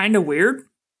was kind of weird.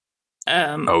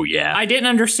 Oh yeah. I didn't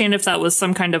understand if that was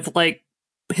some kind of like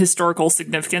historical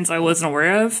significance I wasn't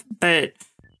aware of, but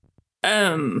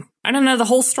I don't know, the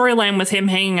whole storyline with him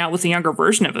hanging out with the younger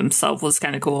version of himself was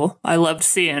kind of cool. I loved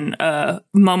seeing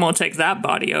Momo take that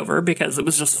body over because it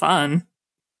was just fun.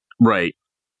 Right.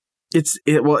 It's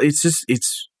weird.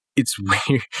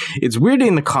 It's weird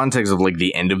in the context of like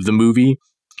the end of the movie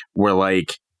where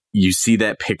like you see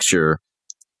that picture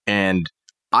and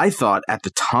I thought at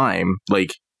the time,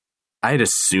 like I had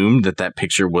assumed that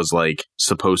picture was like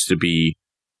supposed to be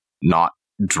not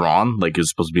drawn, like it was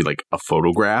supposed to be like a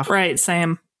photograph. Right,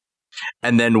 same.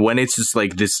 And then when it's just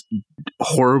like this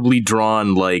horribly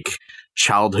drawn like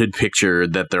childhood picture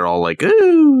that they're all like,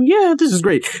 oh yeah, this is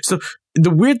great. So the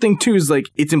weird thing too is like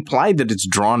it's implied that it's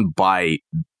drawn by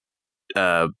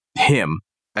him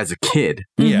as a kid.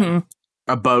 Yeah.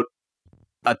 About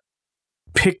a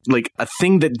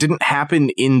thing that didn't happen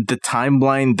in the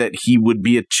timeline that he would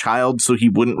be a child so he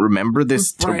wouldn't remember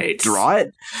this to draw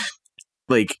it.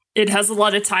 Like it has a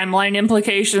lot of timeline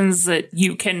implications that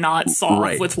you cannot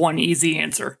solve with one easy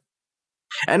answer.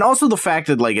 And also the fact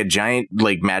that like a giant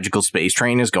like magical space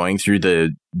train is going through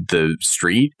the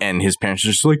street and his parents are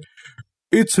just like,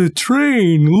 it's a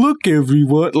train, look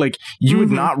everyone. Like you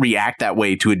would not react that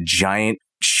way to a giant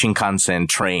Shinkansen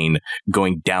train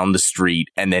going down the street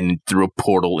and then through a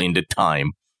portal into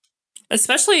time.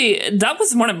 Especially, that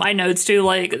was one of my notes too.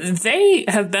 Like, they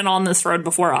have been on this road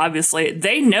before, obviously.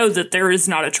 They know that there is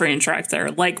not a train track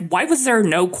there. Like, why was there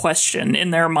no question in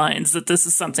their minds that this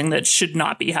is something that should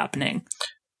not be happening?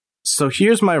 So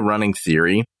here's my running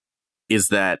theory, is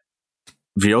that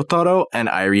Ryotaro and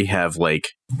Airi have,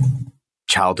 like,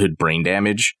 childhood brain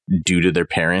damage due to their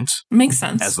parents. Makes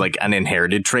sense. As, like, an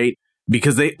inherited trait.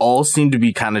 Because they all seem to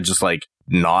be kind of just, like,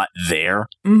 not there.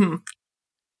 Mm-hmm.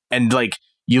 And, like,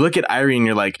 you look at Airi and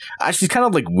you're like, she's kind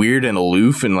of like weird and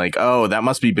aloof and like, oh, that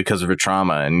must be because of her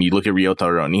trauma. And you look at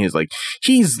Ryotaro and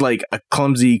he's like a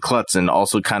clumsy klutz and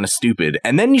also kind of stupid.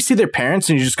 And then you see their parents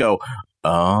and you just go,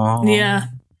 oh. Yeah.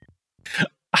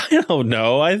 I don't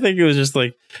know. I think it was just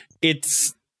like,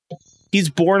 he's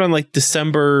born on like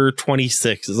December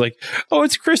 26th. It's like, oh,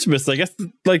 it's Christmas. I guess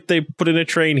like they put in a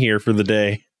train here for the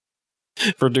day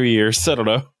for 2 years. I don't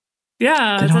know.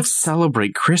 Yeah. They don't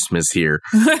celebrate Christmas here.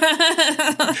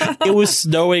 It was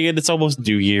snowing and it's almost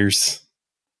New Year's.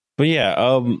 But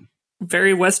yeah,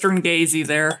 very Western gazy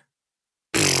there.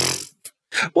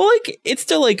 Well, like it's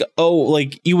still like, oh,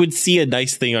 like you would see a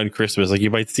nice thing on Christmas. Like you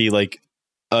might see like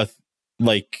a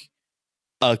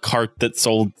cart that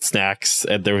sold snacks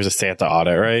and there was a Santa on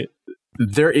it, right?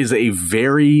 There is a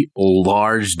very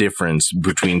large difference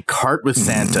between cart with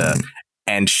Santa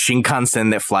and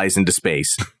Shinkansen that flies into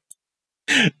space.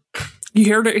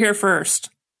 You heard it here first.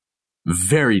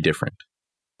 Very different.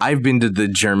 I've been to the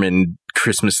German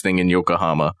Christmas thing in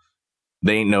Yokohama.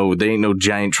 They ain't no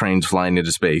giant trains flying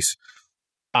into space.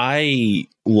 I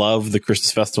love the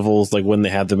Christmas festivals, like when they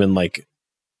have them in like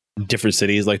different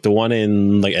cities, like the one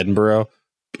in like Edinburgh,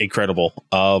 incredible.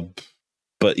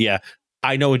 But yeah,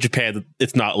 I know in Japan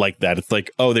it's not like that. It's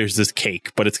like, oh, there's this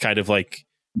cake, but it's kind of like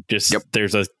just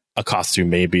there's a costume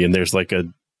maybe, and there's like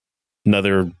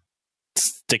another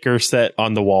sticker set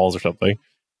on the walls or something.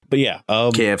 But yeah,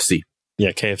 KFC.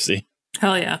 Yeah, KFC.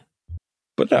 Hell yeah.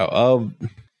 But no,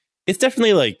 it's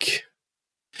definitely like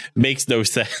makes no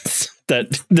sense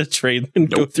that the train can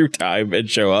go through time and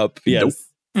show up. Yes,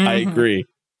 I agree.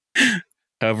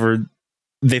 However,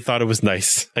 they thought it was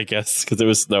nice, I guess, because it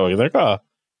was snowing. Like, oh,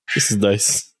 this is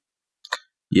nice.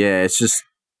 Yeah, it's just,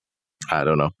 I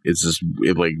don't know. It's just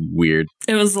like weird.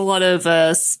 It was a lot of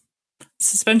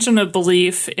suspension of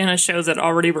belief in a show that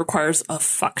already requires a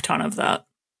fuck ton of that.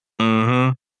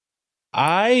 Mm-hmm.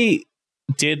 I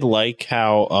did like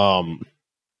how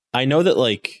I know that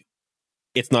like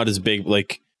it's not as big.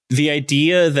 Like the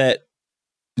idea that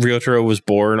Ryotaro was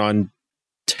born on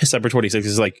December 26th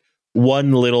is like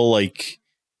one little like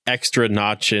extra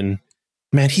notch, and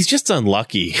man, he's just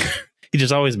unlucky. He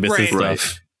just always misses stuff.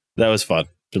 Right. That was fun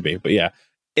to me, but yeah,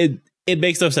 it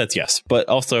makes no sense. Yes, but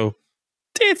also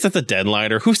it's at the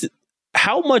deadliner.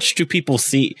 How much do people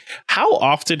see? How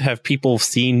often have people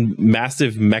seen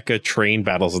massive mecha train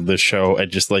battles in this show and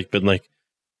just like been like,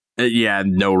 yeah,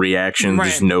 no reaction, Right.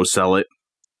 just no sell it.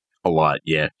 A lot,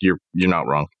 yeah. You're not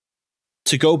wrong.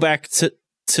 to go back to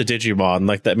Digimon,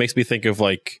 like that makes me think of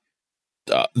like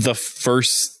the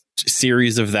first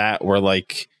series of that where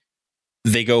like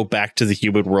they go back to the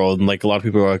human world and like a lot of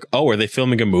people are like, oh, are they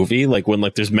filming a movie? Like when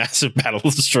like there's massive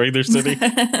battles destroying their city.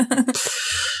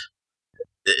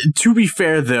 To be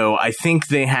fair, though, I think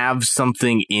they have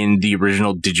something in the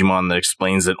original Digimon that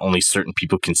explains that only certain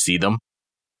people can see them.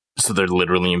 So they're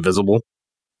literally invisible.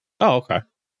 Oh, okay.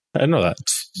 I didn't know that.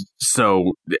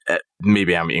 So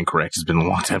maybe I'm incorrect. It's been a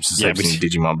long time since I've seen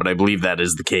Digimon, but I believe that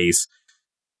is the case.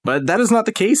 But that is not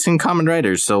the case in Kamen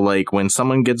Riders. So, like, when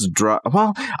someone gets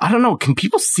well, I don't know. Can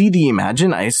people see the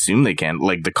Imagine? I assume they can.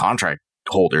 Like, the contract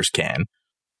holders can.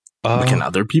 But can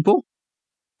other people?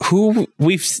 Who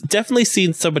we've definitely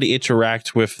seen somebody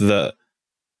interact with the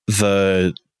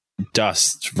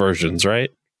dust versions,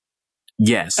 right?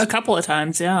 Yes. A couple of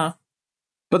times, yeah.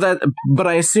 But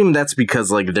I assume that's because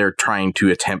like they're trying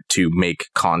to attempt to make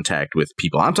contact with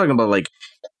people. I'm talking about like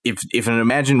if an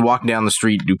Imagine walking down the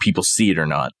street, do people see it or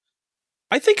not?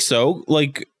 I think so.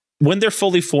 Like when they're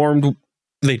fully formed,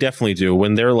 they definitely do.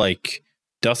 When they're like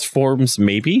dust forms,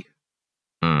 maybe.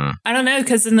 I don't know,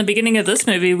 because in the beginning of this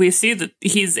movie, we see that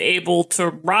he's able to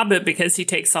rob it because he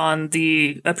takes on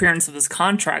the appearance of his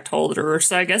contract holder.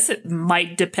 So I guess it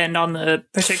might depend on the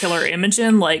particular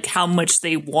Imogen, like how much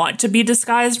they want to be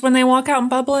disguised when they walk out in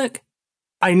public.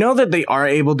 I know that they are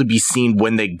able to be seen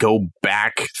when they go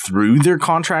back through their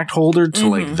contract holder to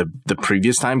like the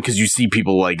previous time, because you see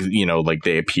people like, you know, like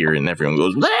they appear and everyone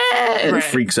goes, and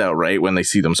freaks out, right, when they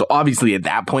see them. So obviously at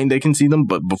that point they can see them,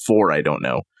 but before I don't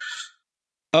know.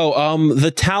 Oh,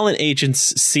 the talent agents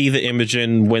see the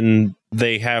Imogen when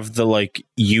they have the like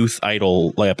youth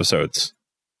idol episodes.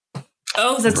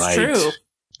 Oh, that's true.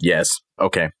 Yes.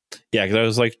 Okay. Yeah, because I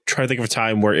was like trying to think of a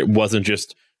time where it wasn't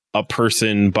just a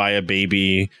person by a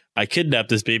baby. I kidnapped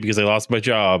this baby because I lost my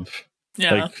job.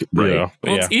 Yeah. Like, right. You know,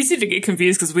 Well, it's easy to get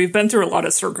confused because we've been through a lot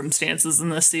of circumstances in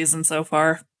this season so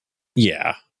far.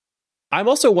 Yeah. I'm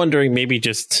also wondering maybe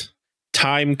just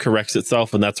time corrects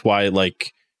itself, and that's why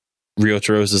like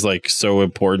Ryotaro's is like so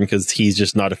important because he's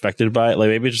just not affected by it. Like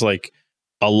maybe just like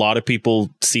a lot of people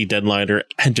see Deadliner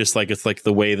and just like it's like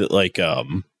the way that like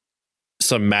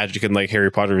some magic in like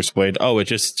Harry Potter explained. Oh, it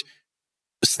just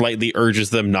slightly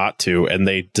urges them not to, and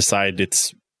they decide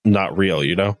it's not real,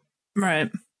 you know? Right.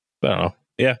 I don't know.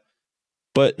 Yeah.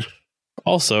 But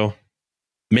also,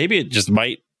 maybe it just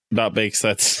might not make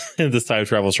sense in this time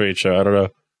travel trade show. I don't know.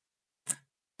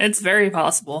 It's very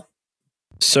possible.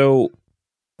 So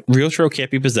Ryotaro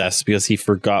can't be possessed because he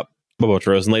forgot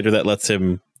Momotaro's, and later that lets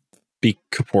him be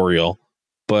corporeal.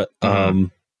 But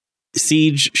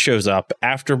Siege shows up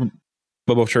after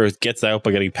Momotaro gets out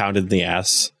by getting pounded in the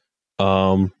ass.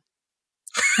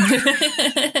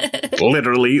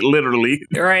 Literally.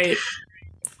 Right.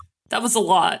 That was a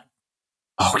lot.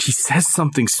 Oh, he says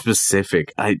something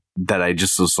specific that I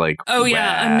just was like, oh,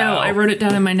 yeah. wow. No, I wrote it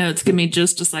down in my notes. Give me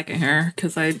just a second here,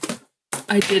 because I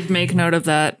did make note of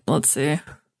that. Let's see.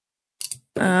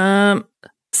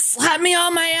 Slap me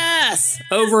on my ass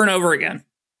over and over again.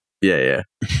 Yeah.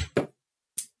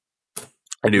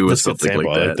 I knew it was something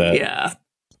like that. Yeah.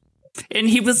 And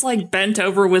he was like bent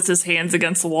over with his hands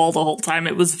against the wall the whole time.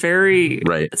 It was very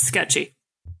sketchy.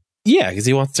 Yeah, because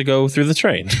he wants to go through the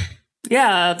train.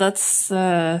 Yeah, that's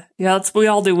what we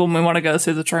all do when we want to go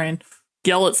through the train.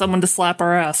 Yell at someone to slap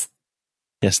our ass.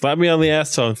 Yeah, slap me on the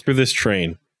ass so I'm through this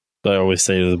train. I always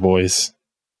say to the boys.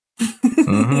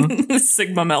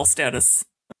 Sigma male status.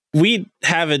 We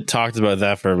haven't talked about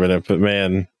that for a minute, but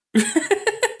man,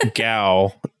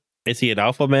 Gao, is he an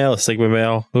alpha male, a sigma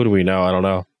male? Who do we know? I don't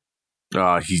know.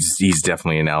 He's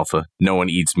definitely an alpha. No one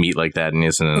eats meat like that and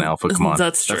isn't an alpha. Come on.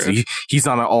 That's true. He's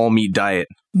on an all meat diet.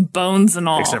 Bones and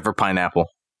all. Except for pineapple.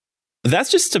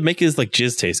 That's just to make his like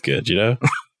jizz taste good, you know?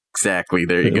 Exactly.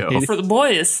 There you go. For the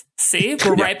boys. See?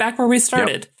 We're right back where we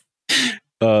started. Yep.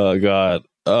 Oh, God.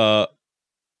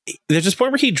 There's this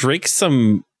point where he drinks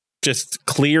some just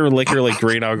clear liquor like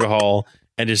grain alcohol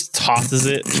and just tosses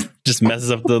it, just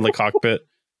messes up the cockpit.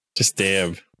 Just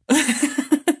damn.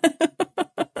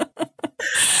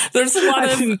 There's a lot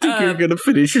of... I didn't think you were going to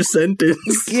finish your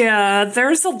sentence. Yeah,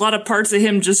 there's a lot of parts of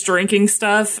him just drinking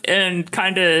stuff and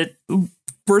kind of...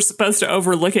 We're supposed to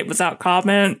overlook it without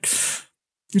comment.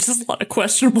 There's just a lot of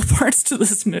questionable parts to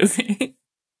this movie.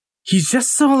 He's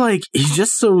just so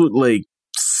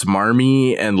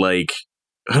smarmy and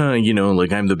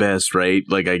I'm the best, right?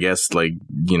 Like, I guess,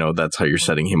 that's how you're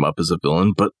setting him up as a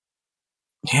villain. But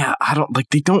yeah,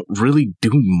 they don't really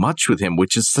do much with him,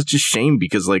 which is such a shame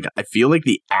because, I feel like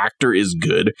the actor is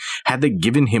good. Had they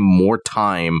given him more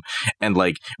time and,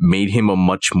 made him a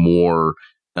much more,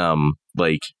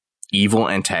 evil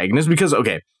antagonist, because,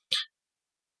 okay,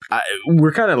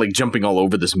 we're kind of, jumping all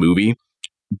over this movie,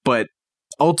 but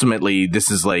ultimately,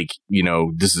 this is,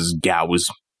 this is Gao's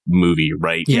movie,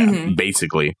 right? Yeah. Mm-hmm.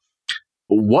 Basically.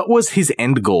 What was his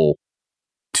end goal?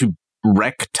 To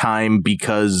wreck time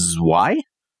because why?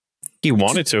 He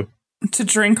wanted to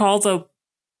drink all the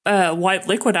white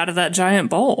liquid out of that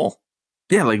giant bowl.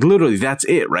 Yeah, literally, that's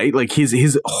it, right?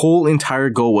 His whole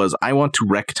entire goal was, I want to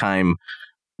wreck time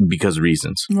because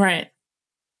reasons. Right.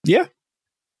 Yeah.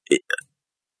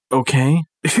 Okay.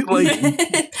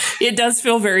 It does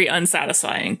feel very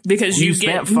unsatisfying because you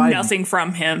get nothing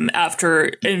from him after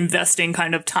investing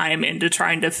kind of time into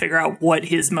trying to figure out what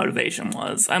his motivation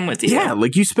was. I'm with you. Yeah,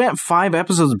 you spent 5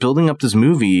 episodes building up this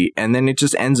movie, and then it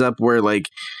just ends up where,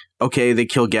 okay, they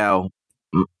kill Gao.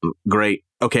 Great.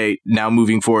 Okay, now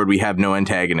moving forward, we have no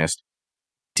antagonist.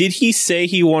 Did he say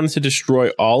he wanted to destroy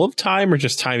all of time or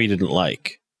just time he didn't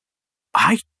like?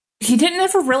 He didn't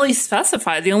ever really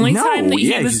specify. The only time that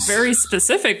he was very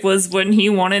specific was when he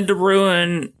wanted to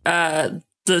ruin the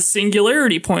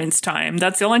singularity points time.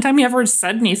 That's the only time he ever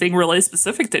said anything really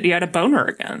specific that he had a boner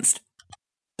against.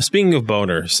 Speaking of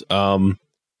boners,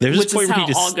 there's this point where he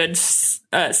just... all good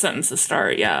sentences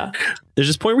start, yeah. There's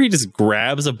this point where he just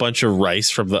grabs a bunch of rice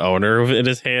from the owner in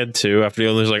his hand, too, after the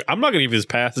owner's like, I'm not going to give you this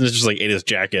pass, and it's just in his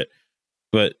jacket.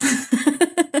 But...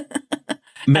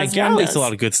 man, Gao eats a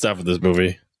lot of good stuff in this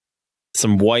movie.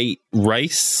 Some white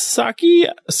rice sake,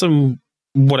 some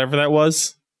whatever that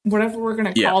was. Whatever we're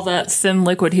going to call that thin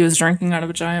liquid he was drinking out of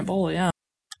a giant bowl, yeah.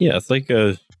 Yeah, it's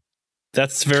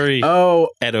that's very Edo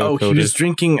coded. He was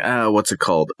drinking, what's it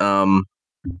called? Why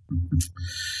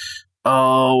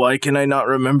can I not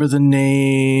remember the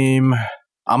name?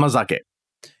 Amazake.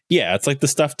 Yeah, it's the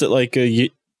stuff that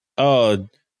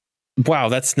wow,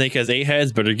 that snake has 8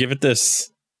 heads, better give it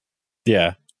this.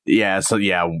 Yeah. Yeah, so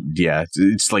yeah,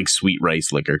 it's sweet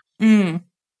rice liquor. That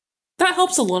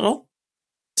helps a little.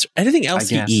 Is there anything else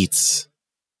he eats?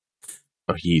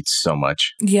 Oh, he eats so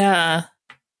much. Yeah.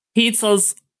 He eats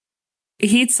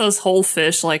those whole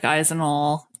fish eyes and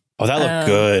all. Oh, that looked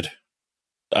good.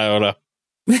 I don't know.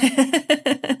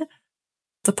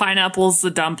 The pineapples,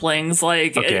 the dumplings,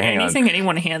 anything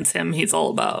anyone hands him, he's all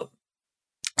about.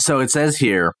 So it says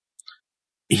here,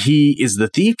 he is the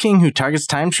Thief King who targets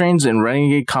time trains and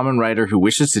renegade Kamen Rider who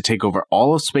wishes to take over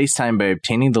all of space-time by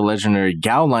obtaining the legendary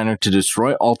Gao Liner to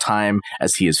destroy all time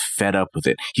as he is fed up with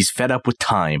it. He's fed up with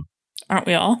time. Aren't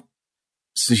we all?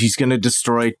 So he's going to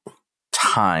destroy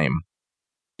time.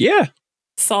 Yeah.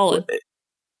 Solid.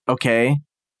 Okay.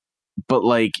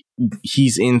 But,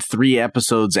 he's in 3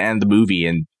 episodes and the movie,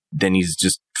 and then he's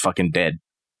just fucking dead.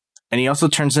 And he also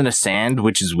turns into sand,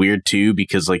 which is weird too,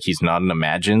 because he's not an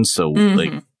Imagine, so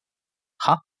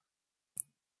huh?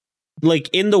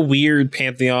 In the weird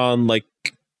Pantheon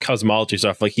cosmology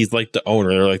stuff, he's the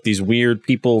owner. They're these weird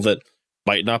people that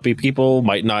might not be people,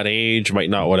 might not age, might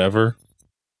not whatever.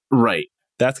 Right.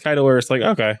 That's kind of where it's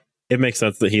okay, it makes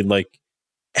sense that he'd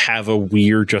have a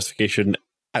weird justification,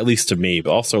 at least to me,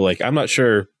 but also I'm not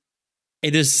sure.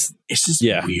 It's just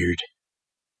weird.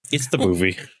 It's the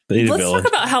movie. They need a Let's villain.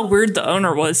 talk about how weird the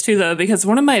owner was too, though, because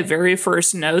one of my very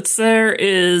first notes there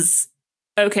is,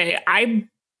 okay, I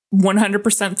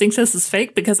 100% think this is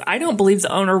fake because I don't believe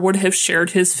the owner would have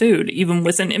shared his food, even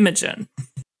with an Imogen.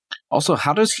 Also,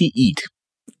 how does he eat?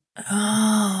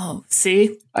 Oh,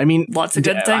 see? I mean, Lots of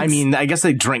good things. I mean, I guess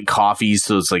they drink coffee,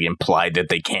 so it's like implied that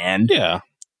they can. Yeah.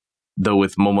 Though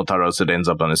with Momotaros, it ends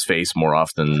up on his face more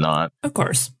often than not. Of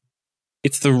course.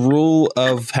 It's the rule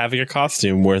of having a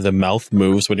costume where the mouth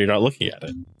moves when you're not looking at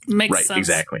it. Makes Right, sense.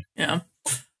 exactly. Yeah.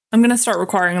 I'm going to start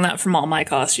requiring that from all my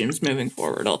costumes moving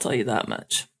forward. I'll tell you that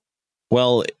much.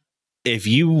 Well, if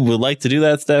you would like to do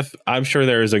that, Steph, I'm sure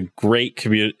there is a great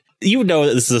community. You know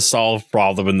that this is a solved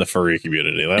problem in the furry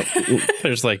community.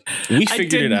 There's like, we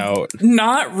figured it out.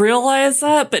 Not realize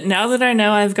that, but now that I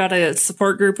know I've got a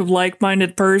support group of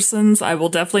like-minded persons, I will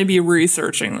definitely be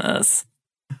researching this.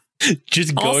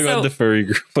 Just going Also, on the furry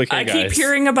group. Like, hey, I guys. keep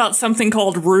hearing about something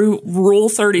called Rule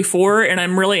 34, and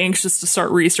I'm really anxious to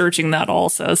start researching that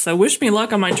also. So wish me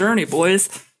luck on my journey, boys.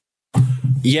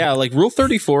 Yeah, like Rule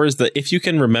 34 is that if you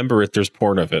can remember it, there's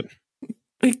porn of it.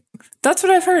 That's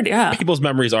what I've heard, yeah. People's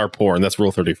memories are porn. That's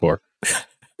Rule 34.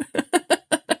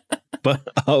 But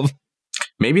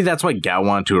Maybe that's why Gao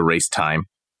wanted to erase time.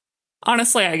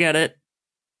 Honestly, I get it.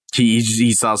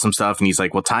 He saw some stuff and he's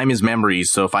like, well, time is memories,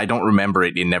 so if I don't remember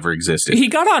it, it never existed. He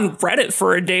got on Reddit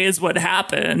for a day is what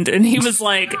happened, and he was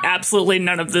like, absolutely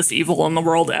none of this evil in the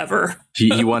world ever.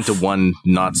 He went to one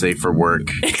not safe for work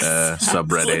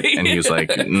subreddit, and he was like,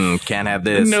 can't have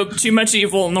this. Nope, too much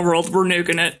evil in the world. We're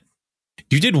nuking it.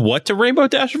 you did what to Rainbow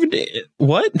Dash?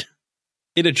 What?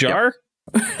 In a jar?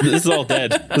 This is all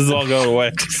dead. This is all going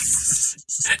away.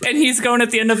 And he's going at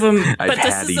the end of him, I've but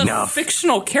this had is enough. a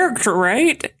fictional character,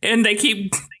 right? And they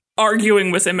keep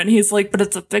arguing with him, and he's like, but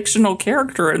it's a fictional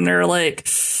character. And they're like,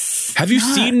 Have you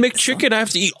seen McChicken? I have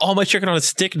to eat all my chicken on a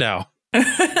stick now.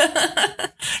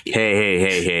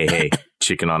 Hey.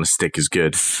 Chicken on a stick is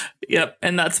good. Yep.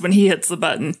 And that's when he hits the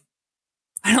button.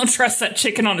 I don't trust that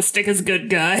chicken on a stick is good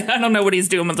guy. I don't know what he's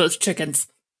doing with those chickens.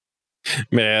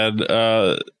 Man,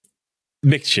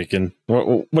 McChicken.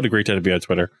 What a great time to be on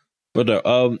Twitter. But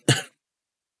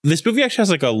this movie actually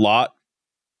has like a lot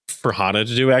for Hana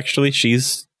to do, actually.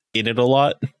 She's in it a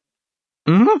lot.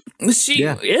 Mm-hmm. She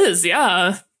is,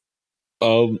 yeah.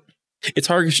 It's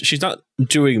hard. She's not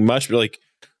doing much, but like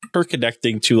her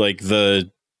connecting to like the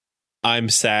I'm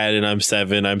sad and I'm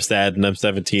 7, I'm sad and I'm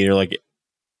 17, or like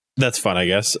that's fun, I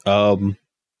guess.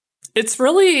 It's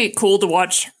really cool to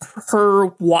watch her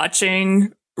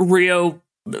watching Rio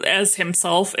as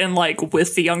himself and like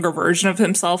with the younger version of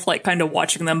himself, like kind of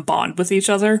watching them bond with each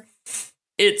other.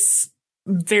 It's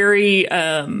very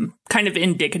kind of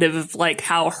indicative of like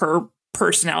how her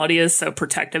personality is so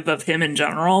protective of him in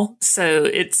general. So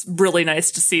it's really nice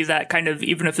to see that kind of,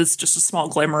 even if it's just a small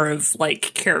glimmer of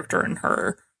like character in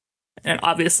her. And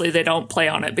obviously they don't play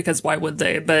on it because why would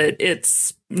they? But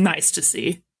it's nice to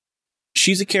see.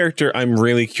 She's a character I'm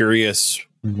really curious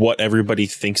what everybody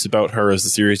thinks about her as the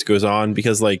series goes on,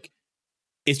 because like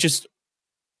it's just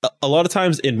a lot of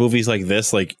times in movies like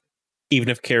this, like even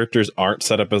if characters aren't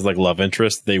set up as like love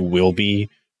interests, they will be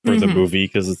for the movie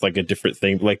because it's like a different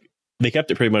thing. Like they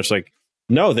kept it pretty much like,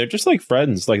 no, they're just like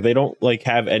friends. Like they don't like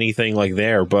have anything like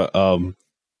there, but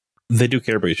they do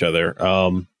care about each other,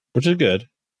 which is good.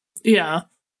 Yeah.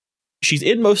 She's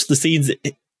in most of the scenes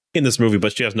in this movie,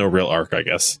 but she has no real arc, I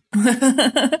guess.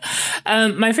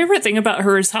 My favorite thing about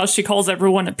her is how she calls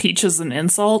everyone a peach as an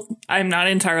insult. I'm not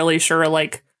entirely sure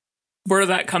like where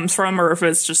that comes from or if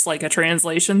it's just like a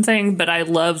translation thing, but I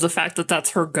love the fact that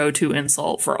that's her go-to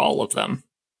insult for all of them.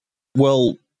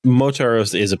 Well,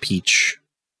 Motaros is a peach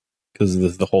because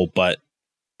of the whole butt,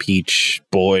 peach,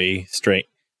 boy, straight.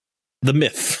 The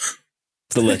myth,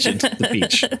 the legend, the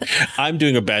peach. I'm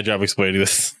doing a bad job explaining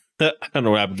this. I don't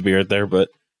know what happened to me right there, but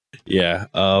yeah.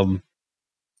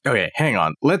 Okay, hang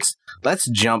on. Let's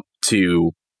jump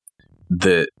to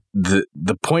the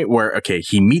point where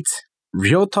he meets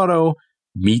Ryotaro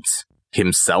meets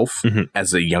himself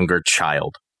as a younger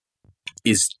child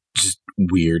is just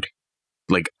weird.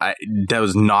 Like that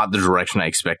was not the direction I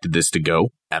expected this to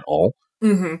go at all.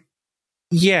 Mm-hmm.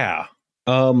 Yeah.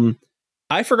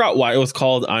 I forgot why it was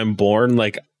called I'm Born,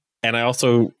 like, and I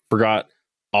also forgot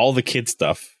all the kid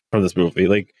stuff from this movie.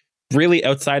 Like, really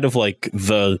outside of like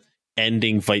the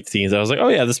ending fight scenes, I was like, oh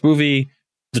yeah, this movie,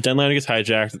 the Denliner gets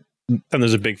hijacked, and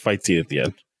there's a big fight scene at the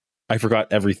end. I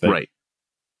forgot everything. Right.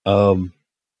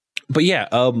 But yeah,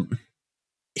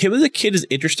 him as a kid is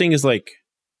interesting, is like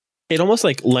it almost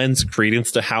like lends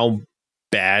credence to how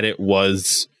bad it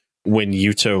was when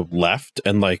Yuto left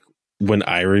and like when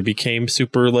Irie became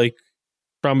super like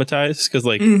traumatized because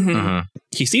like Mhm.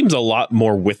 he seems a lot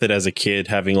more with it as a kid,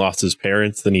 having lost his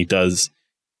parents, than he does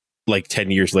like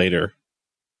 10 years later.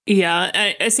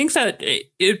 Yeah, I think that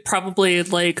it probably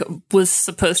like was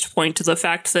supposed to point to the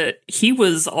fact that he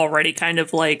was already kind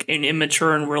of like an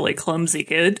immature and really clumsy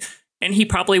kid, and he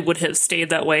probably would have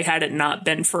stayed that way had it not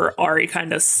been for Ari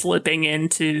kind of slipping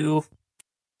into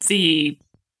the,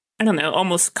 I don't know,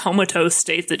 almost comatose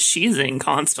state that she's in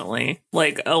constantly.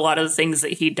 Like a lot of the things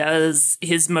that he does,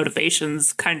 his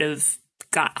motivations kind of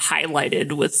got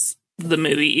highlighted with the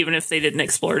movie, even if they didn't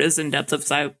explore it as in depth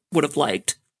as I would have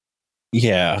liked.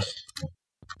 Yeah.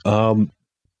 One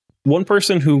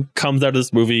person who comes out of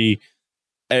this movie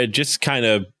just kind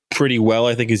of pretty well,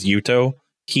 I think, is Yuto.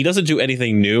 He doesn't do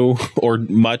anything new or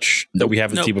much that we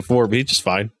haven't seen before, but he's just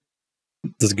fine.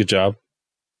 Does a good job.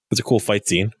 It's a cool fight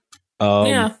scene.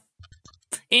 Yeah.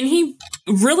 And he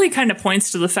really kind of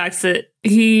points to the fact that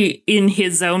he, in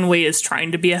his own way, is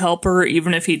trying to be a helper,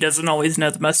 even if he doesn't always know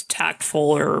the most tactful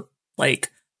or,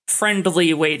 like,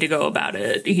 friendly way to go about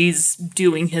it. He's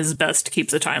doing his best to keep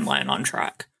the timeline on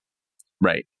track.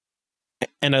 Right.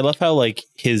 And I love how, like,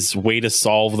 his way to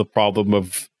solve the problem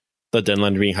of the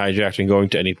Denlander being hijacked and going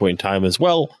to any point in time is,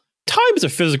 well, time is a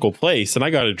physical place, and I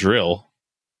got a drill.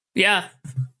 Yeah.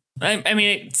 I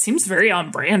mean, it seems very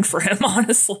on brand for him,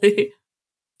 honestly.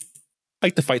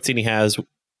 Like the fight scene he has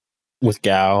with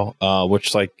Gao,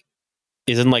 which, like,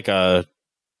 is in, like, a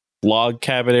log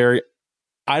cabin area.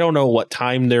 I don't know what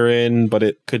time they're in, but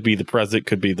it could be the present,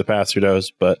 could be the past, who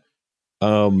knows, but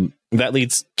that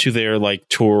leads to their like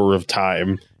tour of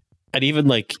time. And even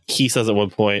like he says at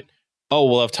one point, oh,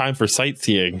 we'll have time for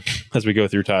sightseeing as we go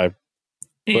through time.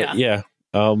 But, yeah.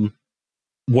 What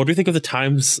do you think of the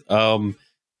times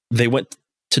they went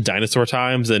to dinosaur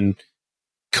times and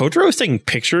Kotaro was taking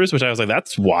pictures, which I was like,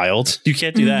 that's wild. You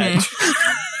can't do that.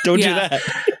 Don't do that.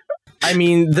 I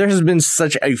mean, there has been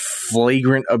such a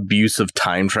flagrant abuse of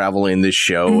time travel in this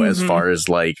show as far as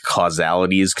like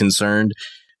causality is concerned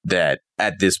that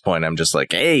at this point I'm just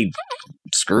like, hey,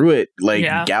 screw it. Like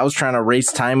Gao's trying to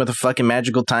race time with a fucking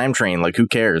magical time train. Like, who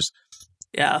cares?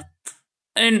 Yeah.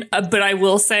 And but I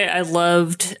will say I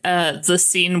loved the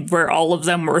scene where all of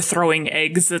them were throwing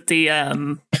eggs at the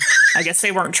I guess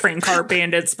they weren't train car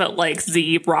bandits, but like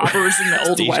the robbers in the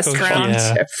Old West ground.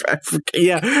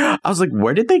 Yeah. I was like,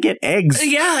 where did they get eggs?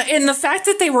 Yeah, and the fact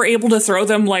that they were able to throw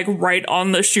them like right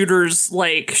on the shooter's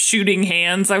like shooting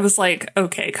hands, I was like,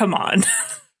 okay, come on.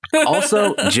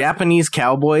 Also, Japanese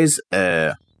cowboys,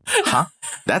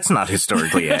 that's not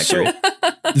historically accurate.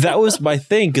 That was my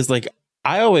thing, because like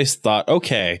I always thought,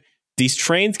 okay, these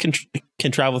trains can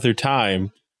travel through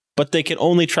time, but they can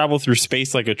only travel through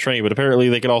space like a train. But apparently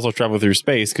they can also travel through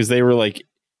space because they were like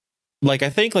I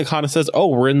think like Hana says, oh,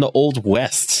 we're in the Old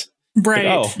West. Right.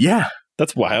 Like, oh, yeah.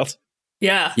 That's wild.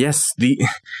 Yeah. Yes,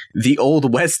 the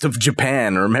Old West of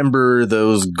Japan. Remember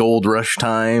those gold rush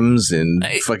times and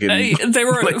fucking... they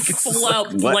were like, full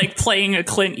out like playing a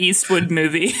Clint Eastwood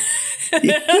movie.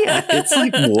 Yeah, it's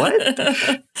like,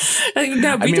 what?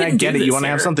 No, I mean, I get it. You want to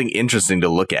have something interesting to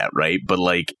look at, right? But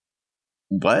like,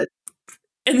 what?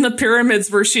 In the pyramids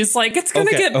where she's like, it's going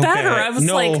to get better. I was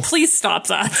like, please stop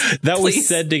that. That was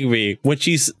sending me when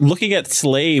she's looking at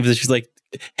slaves and she's like,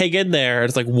 hey, get in there. And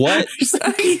it's like, what?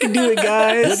 You can do it,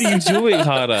 guys. What are you doing,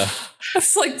 Hana? I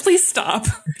was like, please stop.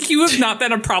 You have not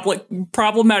been a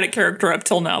problematic character up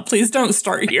till now. Please don't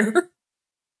start here.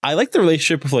 I like the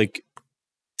relationship with like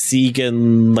Sieg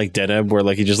and like Deneb, where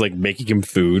like he's just like making him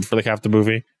food for like half the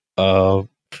movie. I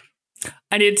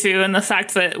did too. And the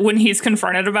fact that when he's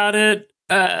confronted about it,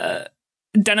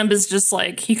 Deneb is just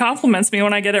like, he compliments me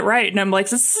when I get it right. And I'm like,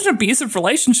 this is an abusive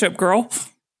relationship, girl.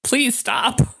 Please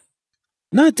stop.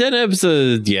 Not Deneb's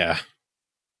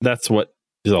that's what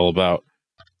he's all about.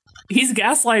 He's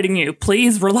gaslighting you.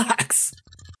 Please relax.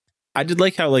 I did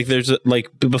like how like there's like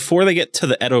before they get to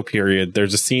the Edo period,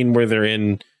 there's a scene where they're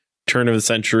in turn of the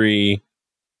century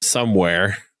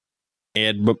somewhere,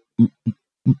 and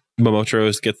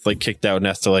Momotaro gets like kicked out and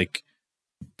has to like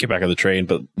get back on the train.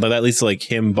 But that leads to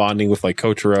like him bonding with like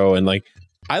Kotaro, and like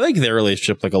I like their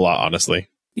relationship like a lot, honestly.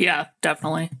 Yeah,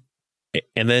 definitely.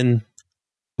 And then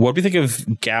what do you think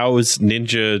of Gao's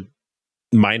ninja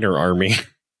miner army?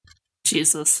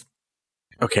 Jesus.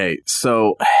 Okay,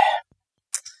 so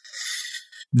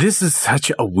this is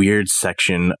such a weird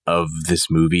section of this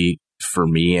movie for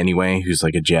me anyway, who's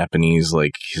like a Japanese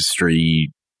like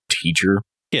history teacher.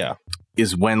 Yeah.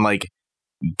 Is when like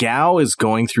Gao is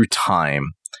going through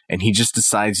time and he just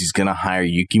decides he's gonna hire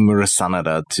Yukimura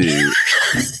Sanada to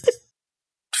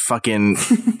fucking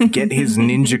get his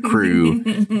ninja crew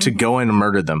to go and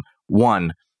murder them.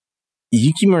 One,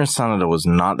 Yukimura Sanada was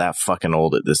not that fucking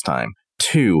old at this time.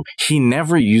 2, he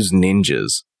never used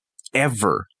ninjas.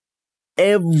 Ever.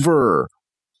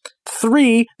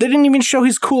 3, they didn't even show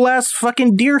his cool-ass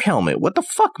fucking deer helmet. What the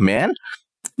fuck, man?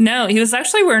 No, he was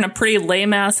actually wearing a pretty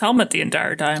lame-ass helmet the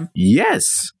entire time.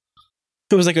 Yes.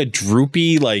 It was like a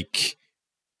droopy, like,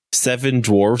 Seven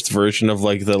Dwarfs version of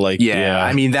like the like. Yeah.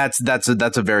 I mean, that's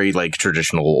a very like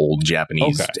traditional old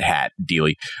Japanese hat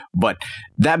dealy. But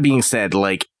that being said,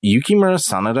 like Yukimura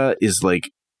Sanada is like,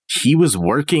 he was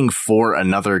working for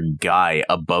another guy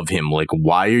above him. Like,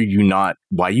 why are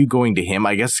you going to him?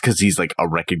 I guess because he's like a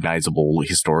recognizable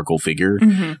historical figure.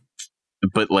 Mm-hmm.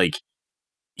 But like,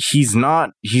 he's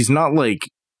not like,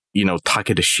 you know,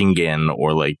 Takeda Shingen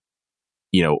or like,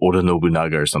 you know, Oda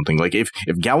Nobunaga or something. Like, if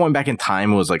Gao went back in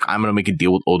time and was like, I'm going to make a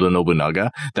deal with Oda Nobunaga,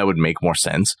 that would make more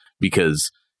sense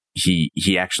because he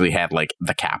actually had, like,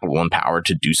 the capital and power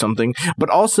to do something. But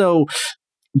also,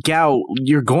 Gao,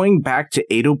 you're going back to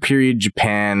Edo period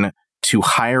Japan to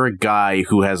hire a guy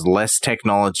who has less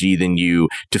technology than you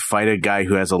to fight a guy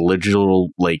who has a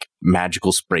literal, like,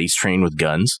 magical space train with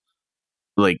guns.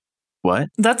 Like, what?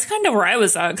 That's kind of where I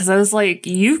was at, because I was like,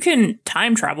 you can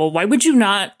time travel. Why would you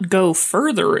not go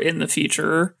further in the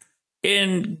future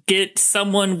and get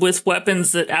someone with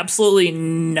weapons that absolutely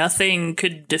nothing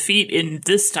could defeat in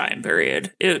this time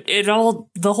period? The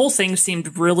whole thing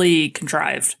seemed really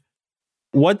contrived.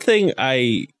 One thing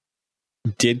I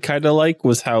did kind of like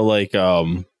was how like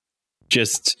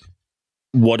just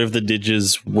one of the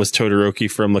ninjas was Todoroki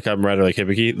from like Kamen Rider like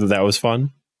Hibiki. That was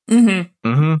fun. Mm-hmm.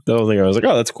 Mm-hmm. The whole thing, I was like,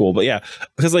 oh, that's cool. But yeah,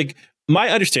 because like my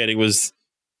understanding was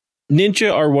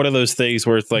ninja are one of those things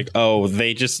where it's like, oh,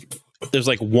 there's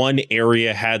like one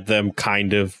area had them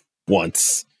kind of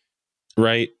once,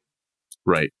 right?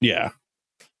 Right. Yeah.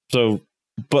 So,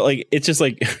 but like, it's just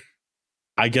like,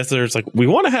 I guess there's like, we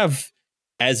want to have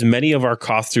as many of our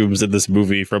costumes in this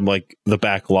movie from like the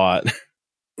back lot.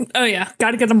 Oh yeah,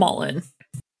 got to get them all in.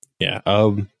 Yeah.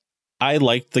 I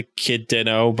liked the Kid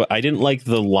Den-O, but I didn't like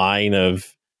the line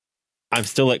of I'm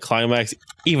still at climax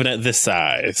even at this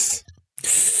size.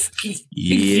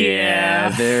 Yeah,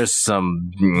 there's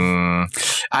some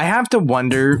I have to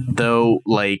wonder though,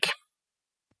 like,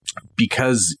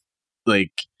 because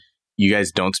like you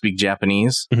guys don't speak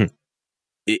Japanese, mm-hmm.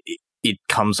 it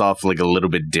comes off like a little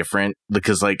bit different,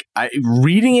 because like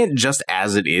reading it just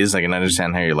as it is, I can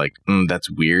understand how you're like,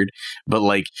 that's weird, but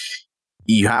like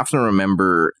you have to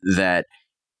remember that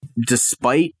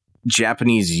despite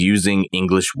Japanese using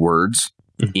English words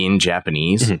in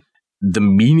Japanese, the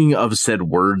meaning of said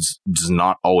words does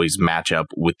not always match up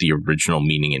with the original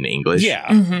meaning in English. Yeah.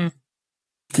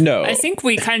 Mm-hmm. No. I think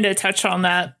we kind of touched on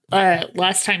that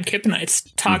last time Kip and I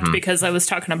talked, because I was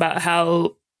talking about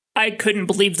how I couldn't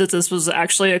believe that this was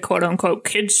actually a quote-unquote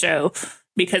kids show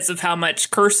because of how much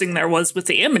cursing there was with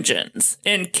the Imogens.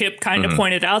 And Kip kind of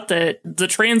pointed out that the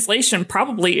translation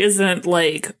probably isn't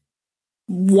like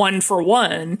 1 for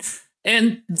 1.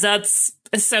 And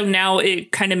so now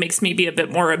it kind of makes me be a bit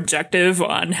more objective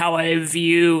on how I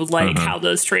view like how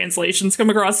those translations come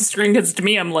across the screen. Because to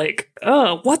me, I'm like,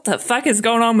 oh, what the fuck is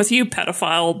going on with you,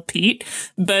 pedophile Pete?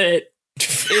 But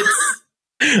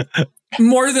it's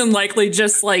more than likely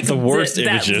just like the worst that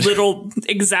images.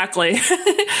 Exactly.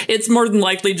 It's more than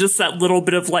likely just that little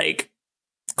bit of like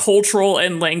cultural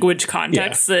and language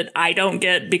context that I don't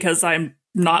get because I'm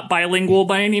not bilingual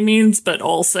by any means, but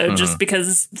also just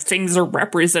because things are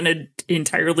represented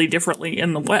entirely differently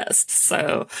in the West.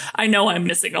 So I know I'm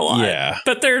missing a lot. Yeah.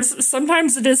 But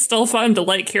sometimes it is still fun to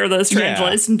like hear those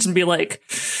translations and be like,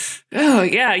 oh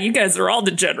yeah, you guys are all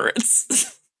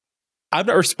degenerates. I'm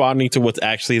not responding to what's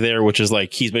actually there, which is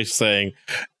like he's basically saying,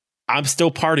 I'm still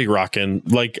party rocking.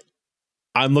 Like,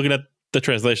 I'm looking at the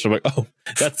translation. I'm like, oh,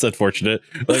 that's unfortunate.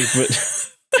 Like,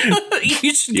 but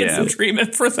you should get some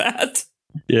treatment for that.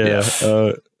 Yeah.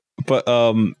 But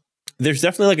there's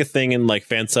definitely like a thing in like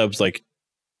fan subs like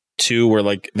 2 where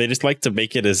like they just like to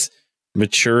make it as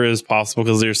mature as possible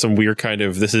because there's some weird kind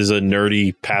of this is a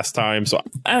nerdy pastime. So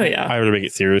I have to make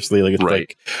it seriously. Like it's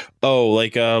like, oh,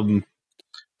 like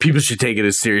people should take it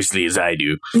as seriously as I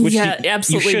do. Which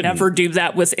absolutely never do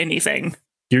that with anything.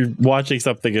 You're watching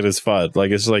something and it's fun.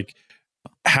 Like it's like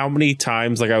how many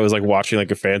times like I was like watching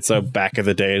like a fan sub back in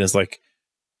the day and it's like,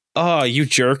 oh, you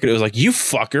jerk. And it was like, you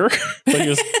fucker. Like it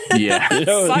was, you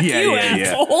know, fuck you,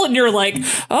 asshole. And you're like,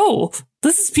 oh,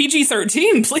 this is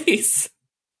PG-13, please.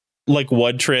 Like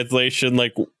one translation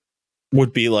like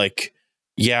would be like,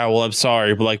 yeah, well, I'm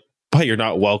sorry, but you're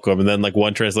not welcome. And then like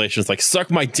one translation is like, suck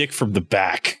my dick from the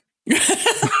back.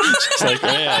 It's like,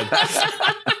 man.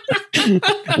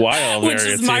 Wild. Which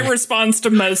is my response to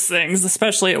most things,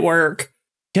 especially at work.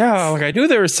 Yeah, like I knew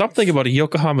there was something about a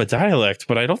Yokohama dialect,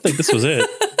 but I don't think this was it.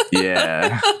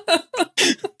 Yeah.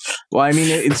 Well, I mean,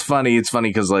 it's funny. It's funny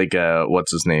because, like,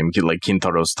 what's his name? Like,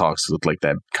 Kintaro's talks with, like,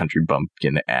 that country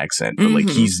bumpkin accent. But, like,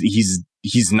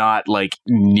 he's not, like,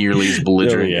 nearly as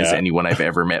belligerent as anyone I've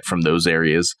ever met from those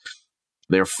areas.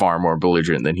 They're far more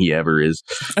belligerent than he ever is.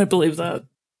 I believe that.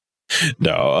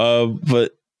 No,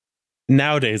 but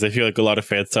nowadays I feel like a lot of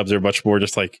fan subs are much more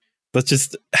just like, let's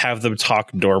just have them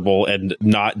talk normal and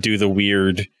not do the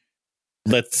weird,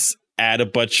 let's add a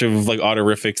bunch of like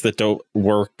honorifics that don't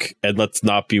work, and let's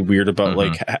not be weird about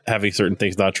like having certain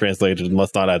things not translated, and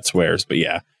let's not add swears. But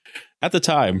yeah, at the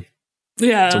time,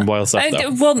 some wild stuff.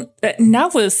 Well, now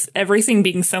with everything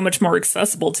being so much more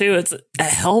accessible too, it's a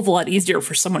hell of a lot easier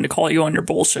for someone to call you on your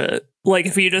bullshit. Like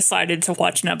if you decided to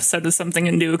watch an episode of something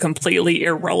and do a completely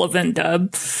irrelevant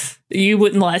dub, you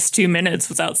wouldn't last 2 minutes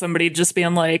without somebody just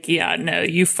being like, yeah, no,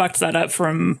 you fucked that up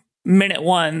from minute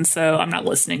one, so I'm not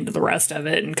listening to the rest of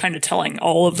it, and kind of telling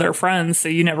all of their friends, so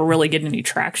you never really get any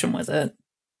traction with it.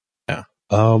 Yeah.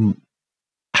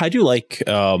 How do you like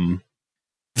the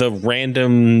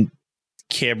random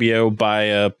cameo by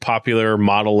a popular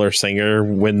model or singer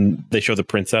when they show the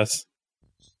princess?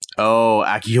 Oh,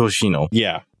 Aki Hoshino.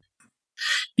 Yeah.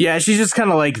 Yeah, she's just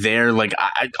kind of like there. Like,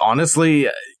 I honestly,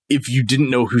 if you didn't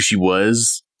know who she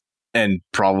was, and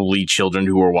probably children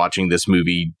who are watching this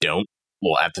movie don't,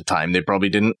 well, at the time, they probably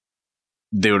didn't.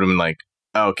 They would have been like,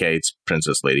 oh, okay, it's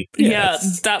Princess Lady. Yeah,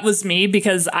 that was me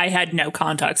because I had no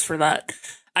context for that.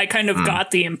 I kind of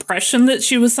got the impression that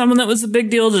she was someone that was a big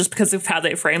deal just because of how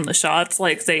they frame the shots.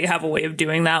 Like, they have a way of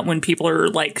doing that when people are,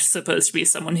 like, supposed to be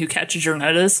someone who catches your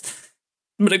notice.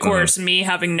 But, of course, me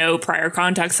having no prior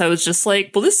context, I was just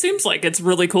like, well, this seems like it's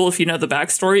really cool if you know the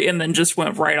backstory, and then just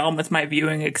went right on with my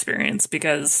viewing experience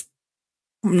because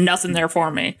nothing there for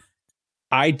me.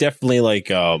 I definitely like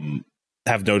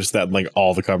have noticed that in like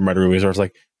all the Kamen Rider movies where it's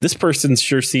like, this person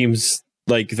sure seems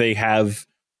like they have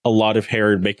a lot of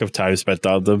hair and makeup time spent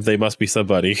on them. They must be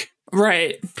somebody.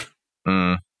 Right.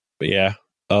 But yeah.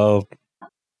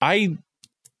 I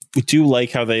do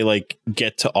like how they like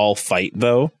get to all fight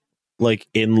though. Like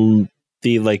in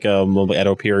the like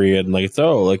Edo period, and like it's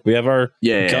like we have our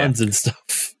guns and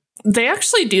stuff. They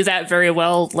actually do that very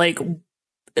well, like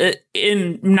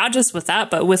in not just with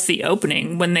that, but with the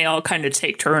opening when they all kind of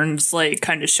take turns, like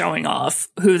kind of showing off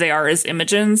who they are as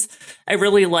Imogens. I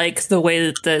really like the way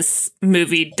that this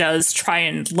movie does try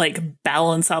and like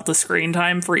balance out the screen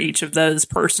time for each of those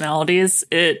personalities.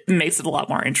 It makes it a lot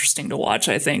more interesting to watch,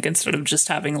 I think, instead of just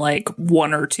having like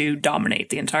one or two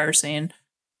dominate the entire scene.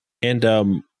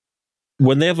 And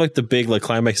when they have like the big like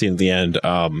climax scene at the end,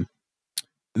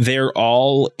 they're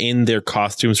all in their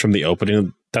costumes from the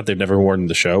opening that they've never worn in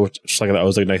the show, which like that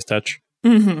was a nice touch.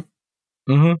 Maybe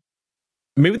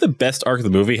the best arc of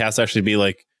the movie has to actually be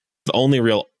like the only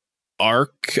real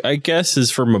arc, I guess,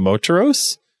 is for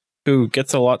Momotaros, who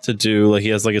gets a lot to do. Like he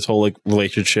has like his whole like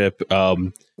relationship.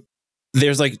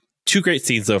 There's like two great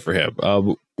scenes though for him.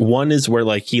 One is where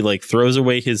like he like throws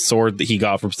away his sword that he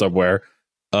got from somewhere,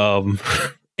 and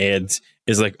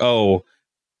is like, oh,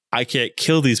 I can't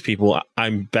kill these people.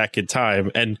 I'm back in time.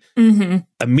 And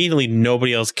immediately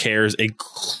nobody else cares,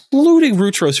 including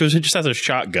Rutros, who just has a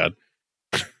shotgun.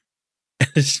 And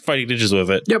is fighting ninjas with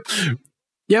it.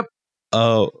 Yep.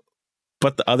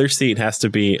 But the other scene has to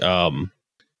be the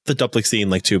dumpling scene,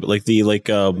 like too, but like the like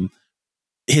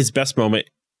his best moment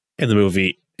in the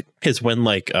movie is when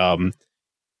like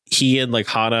he and like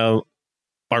Hana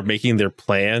are making their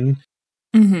plan.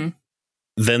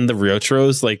 Then the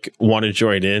Ryotros like want to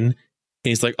join in, and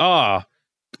he's like,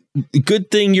 good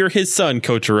thing you're his son,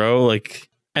 Kotaro. Like,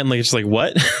 and like it's like,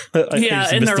 what? Yeah,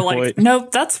 and they're like,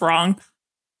 nope, that's wrong.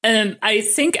 And I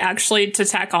think actually to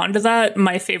tack onto that,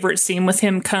 my favorite scene with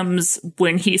him comes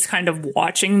when he's kind of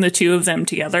watching the two of them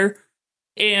together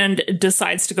and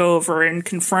decides to go over and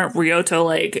confront Ryoto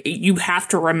like, you have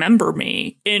to remember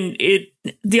me. And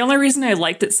the only reason I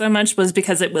liked it so much was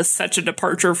because it was such a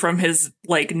departure from his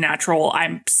like natural,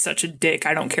 I'm such a dick,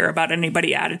 I don't care about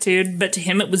anybody attitude. But to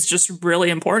him, it was just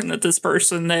really important that this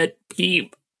person that he,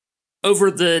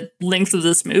 over the length of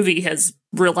this movie, has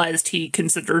realized he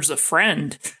considers a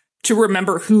friend, to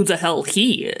remember who the hell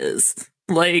he is.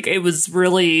 Like, it was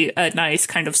really a nice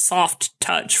kind of soft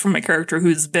touch from a character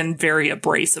who's been very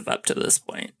abrasive up to this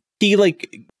point. He,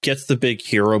 like, gets the big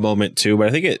hero moment, too, but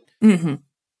I think it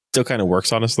still kind of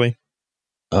works, honestly.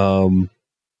 What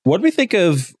do we think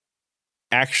of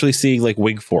actually seeing, like,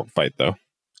 Wing Form fight, though?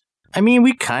 I mean,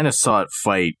 we kind of saw it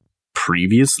fight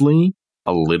previously,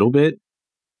 a little bit.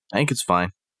 I think it's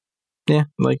fine. Yeah,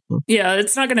 like Yeah,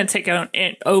 it's not going to take out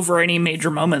over any major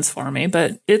moments for me,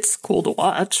 but it's cool to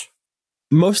watch.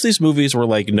 Most of these movies were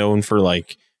like known for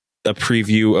like a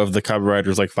preview of the Kamen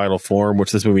Rider's like final form,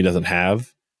 which this movie doesn't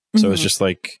have. So it's just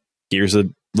like, here's a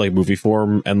like movie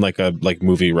form and like a like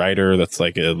movie writer that's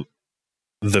like the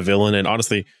villain. And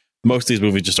honestly, most of these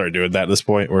movies just start doing that at this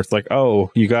point, where it's like,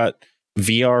 oh, you got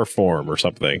VR form or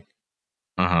something.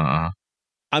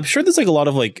 I'm sure there's like a lot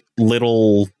of like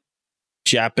little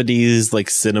Japanese like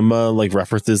cinema like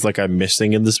references like I'm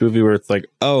missing in this movie, where it's like,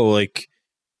 oh, like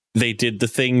they did the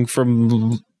thing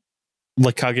from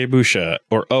like Kagebusha,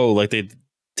 or oh, like they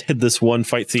did this one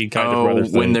fight scene kind of brother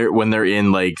thing. when they're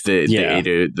in like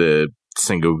the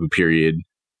Sengoku period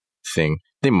thing.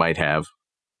 They might have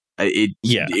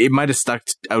it might have stuck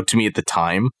out to me at the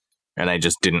time and I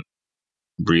just didn't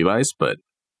realize, but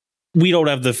we don't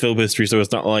have the film history, so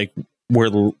it's not like where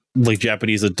like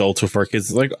Japanese adults with our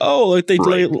kids like, oh, like they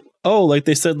like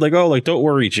they said like, oh, like don't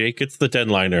worry, Jake, it's the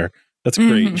deadliner. That's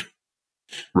great.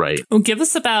 Right. Well, give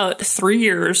us about 3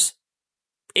 years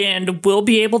and we'll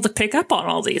be able to pick up on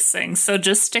all these things. So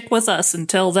just stick with us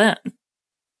until then.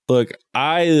 Look,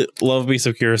 I love me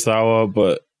some Kurosawa,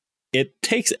 but it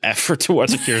takes effort to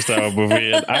watch a Kurosawa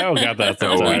movie, and I don't got that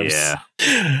sometimes.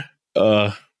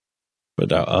 But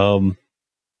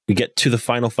we get to the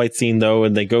final fight scene though,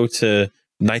 and they go to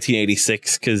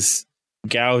 1986 because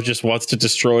Gao just wants to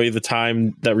destroy the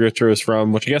time that Ryotaro is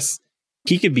from, which I guess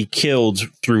he could be killed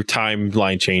through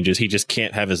timeline changes. He just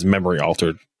can't have his memory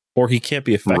altered, or he can't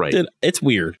be affected. Right. It's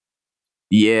weird.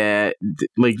 Yeah,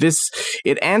 like this,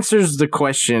 it answers the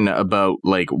question about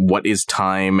like what is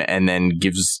time, and then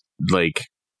gives like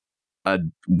a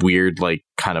weird like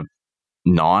kind of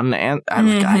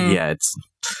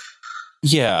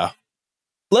yeah.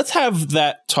 Let's have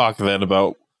that talk then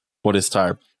about what is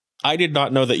time. I did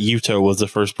not know that Yuto was the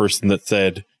first person that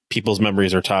said people's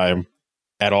memories are time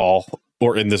at all,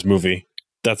 or in this movie.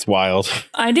 That's wild.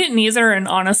 I didn't either, and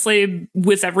honestly,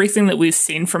 with everything that we've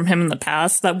seen from him in the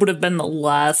past, that would have been the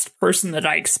last person that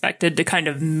I expected to kind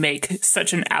of make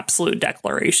such an absolute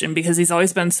declaration, because he's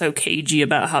always been so cagey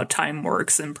about how time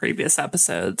works in previous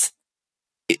episodes.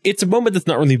 It's a moment that's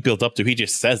not really built up to. He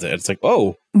just says it. It's like,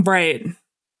 oh. Right.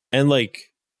 And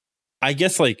like, I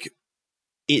guess like,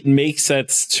 it makes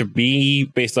sense to me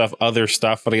based off other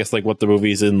stuff, but I guess like what the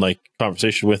movie's in like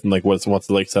conversation with and like what it wants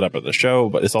to like set up at the show,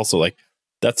 but it's also like,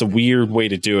 that's a weird way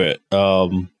to do it.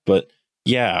 But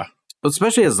yeah.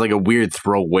 Especially as like a weird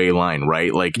throwaway line,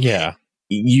 right? Like, yeah,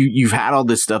 you've had all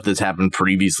this stuff that's happened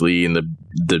previously in the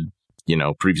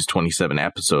previous 27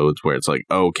 episodes where it's like,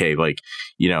 oh, okay, like,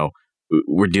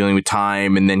 we're dealing with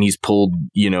time, and then he's pulled,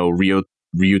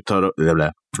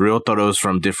 Ryotaros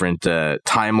from different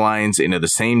timelines into the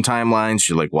same timelines.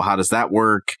 You're like, well, how does that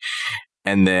work?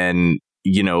 And then,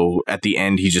 at the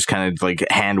end, he just kind of like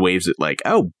hand waves it like,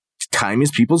 oh, time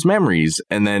is people's memories.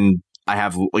 And then I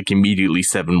have like immediately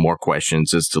 7 more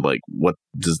questions as to like, what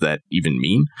does that even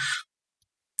mean?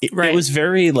 It was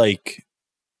very like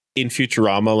in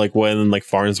Futurama, like when like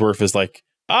Farnsworth is like,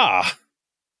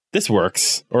 this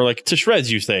works. Or like to shreds,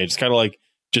 you say, it's kind of like,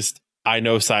 just, I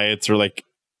know science, or like,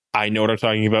 I know what I'm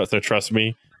talking about, so trust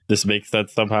me. This makes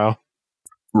sense somehow.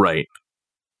 Right.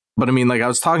 But I mean, like I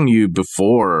was talking to you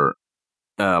before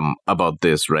about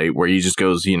this, right? Where he just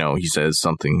goes, he says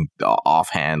something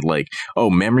offhand like, oh,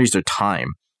 memories are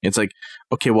time. It's like,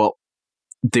 okay, well,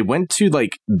 they went to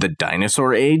like the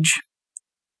dinosaur age.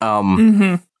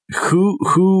 Who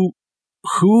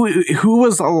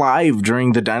was alive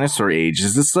during the dinosaur age?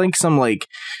 Is this like some like,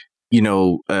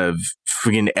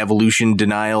 friggin' evolution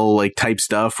denial like type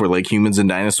stuff where like humans and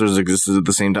dinosaurs existed at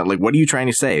the same time? Like, what are you trying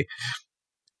to say?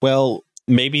 Well,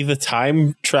 maybe the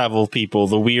time travel people,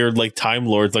 the weird like time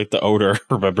lords like the Odor,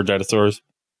 remember dinosaurs?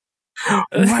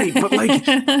 Right, but like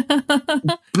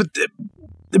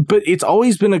but it's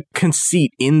always been a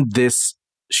conceit in this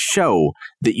show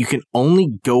that you can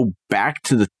only go back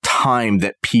to the time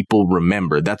that people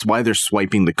remember. That's why they're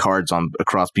swiping the cards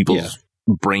across people's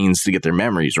brains to get their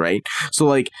memories, right? So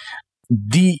like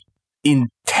the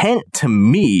intent to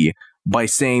me by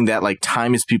saying that like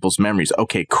time is people's memories,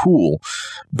 okay, cool,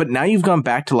 but now you've gone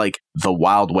back to like the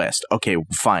Wild West. Okay,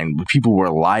 fine, people were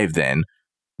alive then,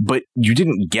 but you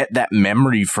didn't get that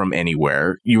memory from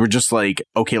anywhere. You were just like,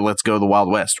 okay, let's go to the Wild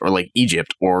West, or like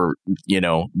Egypt, or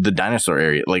the dinosaur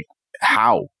area. Like,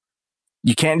 how?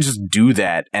 You can't just do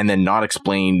that and then not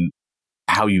explain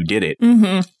how you did it.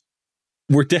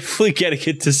 We're definitely getting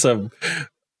into some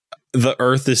the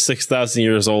Earth is 6,000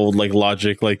 years old, like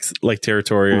logic, like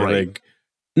territory. Right. Like,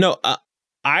 no,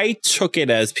 I took it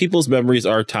as people's memories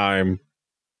are time,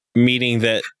 meaning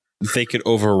that they could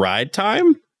override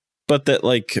time. but that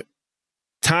like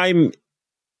time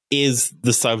is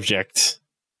the subject.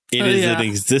 It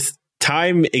exists.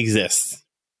 Time exists.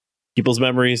 People's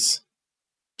memories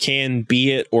can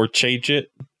be it or change it.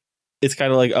 It's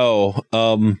kind of like,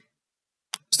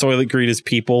 Soylent Green is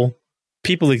people.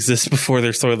 People exist before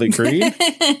they're Soylent Green.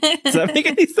 Does that make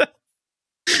any sense?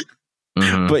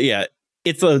 Mhm. But yeah,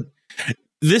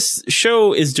 this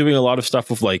show is doing a lot of stuff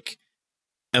with like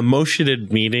emotion and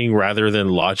meaning rather than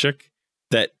logic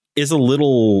that is a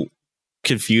little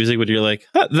confusing when you're like,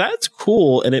 huh, that's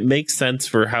cool, and it makes sense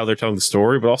for how they're telling the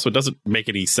story, but also it doesn't make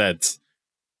any sense.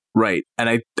 Right.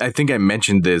 And I think I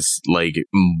mentioned this like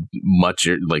much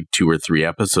like 2 or 3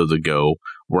 episodes ago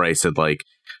where I said like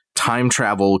time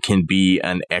travel can be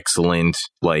an excellent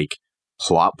like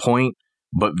plot point,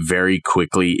 but very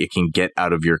quickly it can get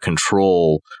out of your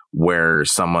control where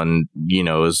someone, you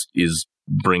know, is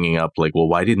bringing up like, well,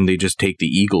 why didn't they just take the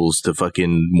Eagles to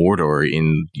fucking Mordor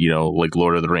in, you know, like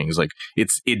Lord of the Rings? Like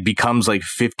it becomes like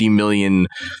 50 million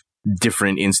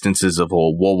different instances of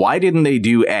well, why didn't they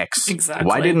do X? Exactly.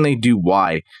 Why didn't they do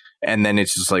Y? And then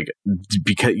it's just like,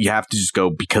 because you have to just go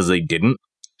because they didn't,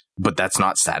 but that's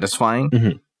not satisfying.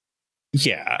 Mm-hmm.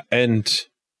 Yeah. And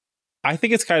I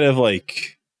think it's kind of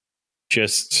like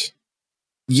just,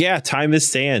 yeah, time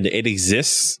is sand. It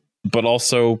exists, but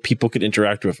also people can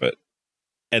interact with it.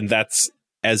 And that's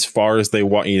as far as they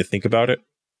want you to think about it,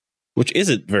 which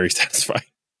isn't very satisfying.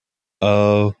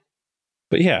 But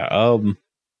yeah,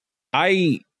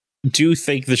 I do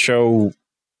think the show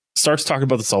starts talking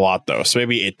about this a lot, though. So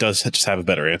maybe it does just have a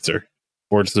better answer,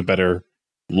 or just a better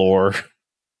lore.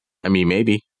 I mean,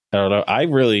 maybe. I don't know. I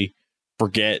really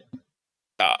forget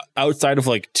outside of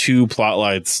like 2 plot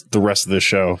lines the rest of the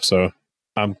show. So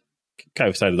I'm kind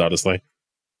of excited, honestly.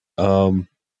 But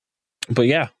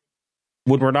yeah,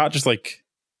 when we're not just like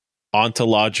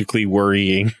ontologically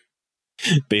worrying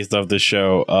based off the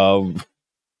show,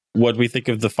 what do we think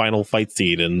of the final fight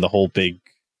scene and the whole big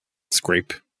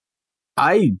scrape?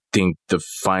 I think the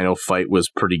final fight was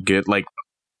pretty good. Like,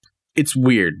 it's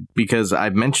weird because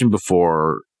I've mentioned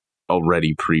before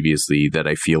already previously that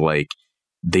I feel like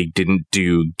they didn't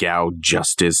do Gao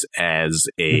justice as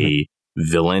a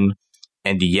villain.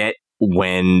 And yet,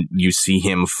 when you see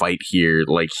him fight here,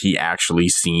 like, he actually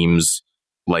seems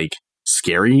like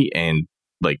scary and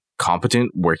like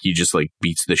competent, where he just like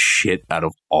beats the shit out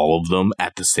of all of them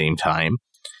at the same time.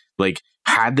 Like,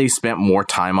 had they spent more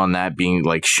time on that, being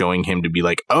like showing him to be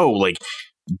like, oh, like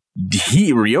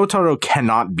Ryotaro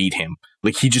cannot beat him.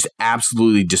 Like, he just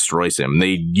absolutely destroys him.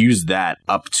 They use that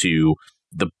up to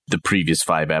the previous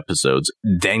 5 episodes,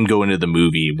 then go into the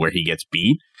movie where he gets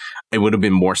beat. It would have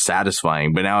been more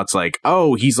satisfying. But now it's like,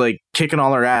 oh, he's like kicking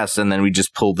all our ass, and then we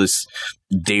just pull this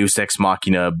Deus Ex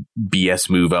Machina BS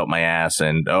move out my ass,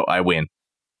 and oh, I win.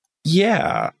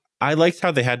 Yeah, I liked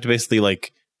how they had to basically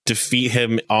like defeat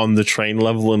him on the train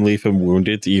level and leave him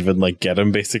wounded to even like get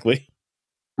him, basically.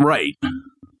 Right.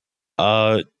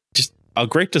 Just a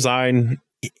great design.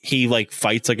 He like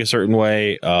fights like a certain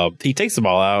way. He takes them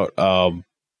all out.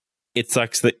 It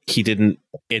sucks that he didn't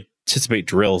anticipate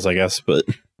drills, I guess, but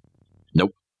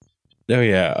nope. Oh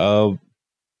yeah.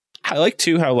 I like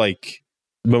too how like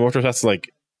Momotaro has to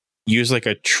like use like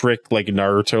a trick like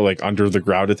Naruto like under the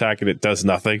ground attack and it does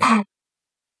nothing.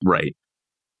 Right.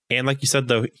 And like you said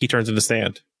though, he turns into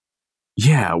sand.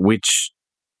 Yeah, which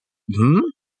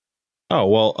Oh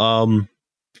well,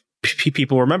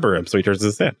 people remember him, so he turns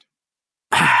into sand.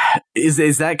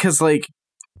 Is that because like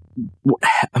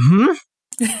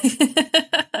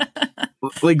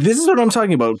like, this is what I'm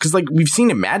talking about, because like we've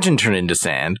seen Imagine turn into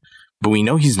sand, but we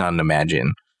know he's not an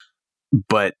Imagine.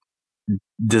 But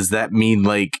does that mean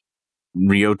like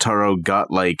Ryotaro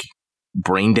got like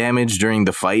brain damage during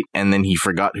the fight and then he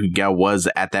forgot who Gao was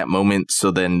at that moment, so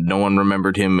then no one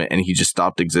remembered him and he just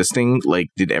stopped existing? Like,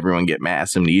 did everyone get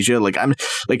mass amnesia? Like, I'm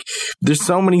like, there's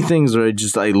so many things where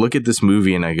I look at this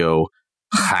movie and I go,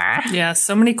 huh? Yeah,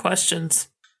 so many questions.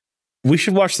 We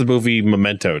should watch the movie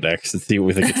Memento next and see what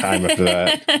we think of time after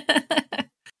that.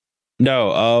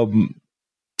 No,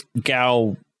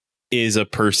 Gao is a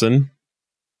person,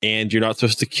 and you're not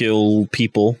supposed to kill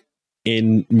people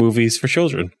in movies for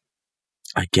children.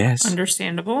 I guess.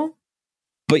 Understandable.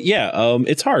 But yeah,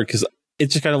 it's hard because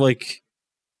it's just kind of like,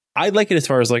 I like it as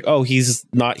far as like, oh, he's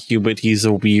not human. He's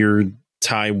a weird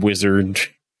time wizard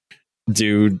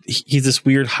dude. He's this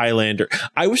weird Highlander.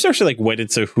 I wish there actually like went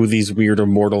into who these weird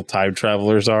immortal time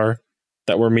travelers are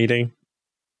that we're meeting.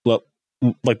 Well,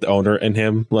 like the owner and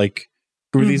him, like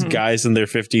who are these guys in their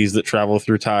 50s that travel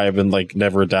through time and like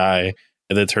never die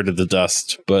and then turn into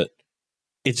dust. But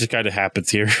it just kind of happens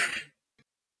here.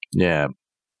 Yeah.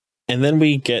 And then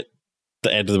we get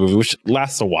the end of the movie, which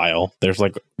lasts a while. There's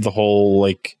like the whole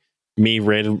like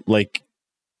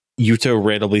Yuto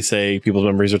randomly say people's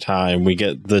memories are time. We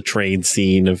get the train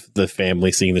scene of the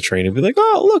family seeing the train and be like,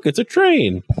 oh, look, it's a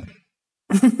train.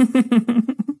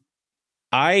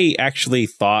 I actually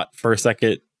thought for a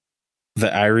second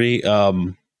that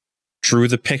Airi drew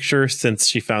the picture since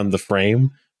she found the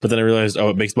frame, but then I realized,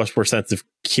 it makes much more sense if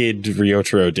Kid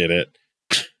Ryotaro did it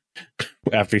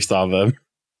after he saw them.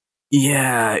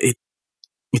 Yeah,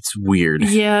 it's weird.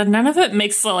 Yeah, none of it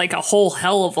makes like a whole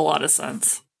hell of a lot of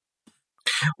sense.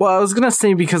 Well, I was gonna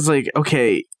say because, like,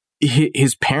 okay,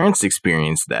 his parents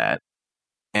experienced that,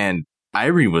 and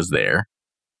Airi was there,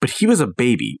 but he was a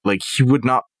baby. Like, he would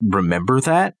not remember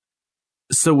that.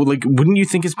 So, like, wouldn't you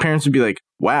think his parents would be like,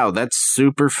 wow, that's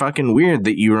super fucking weird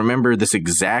that you remember this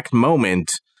exact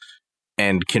moment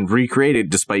and can recreate it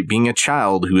despite being a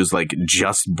child who is, like,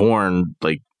 just born,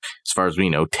 like, as far as we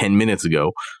know, 10 minutes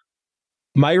ago.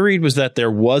 My read was that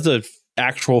there was an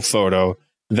actual photo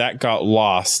that got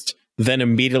lost. Then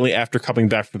immediately after coming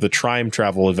back from the time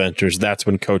travel adventures, that's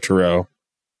when Kotaro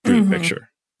drew the picture.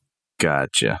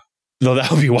 Gotcha. Though that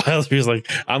would be wild. He was like,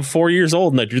 I'm 4 years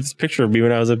old and I drew this picture of me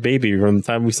when I was a baby from the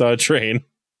time we saw a train.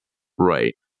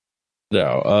 Right.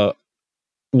 No.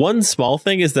 One small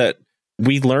thing is that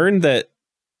we learned that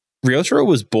Ryotaro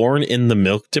was born in the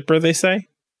milk dipper, they say.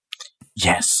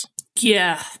 Yes.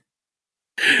 Yeah.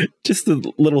 Just a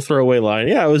little throwaway line.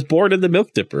 Yeah, I was born in the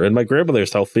milk dipper and my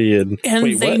grandmother's healthy. And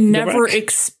wait, they what? never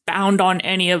expound on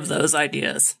any of those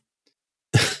ideas.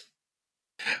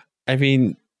 I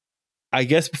mean, I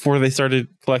guess before they started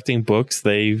collecting books,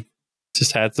 they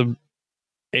just had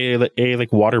a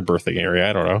like water birthing area.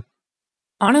 I don't know.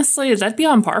 Honestly, that'd be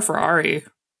on par for Ari.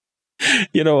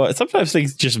 You know, sometimes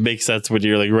things just make sense when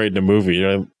you're like writing a movie, you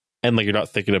know, and like you're not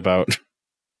thinking about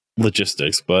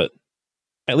logistics. But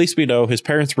at least we know his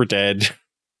parents were dead.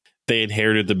 They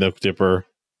inherited the milk dipper.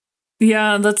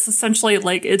 Yeah, that's essentially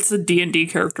like it's a D&D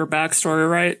character backstory,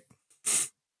 right?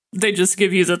 They just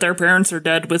give you that their parents are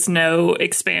dead with no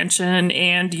expansion,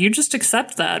 and you just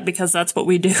accept that because that's what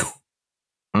we do.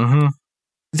 Mm-hmm.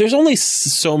 There's only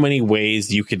so many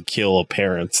ways you could kill a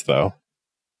parent, though.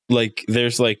 Like,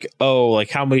 there's like,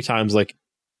 how many times, like,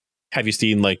 have you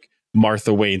seen, like,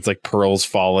 Martha Wade's, like, pearls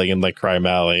falling in, like, Crime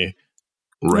Alley?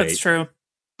 Right. That's true.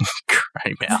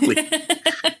 Crime Alley.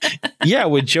 Yeah,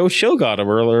 when Joe Chill got him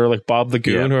earlier, like Bob the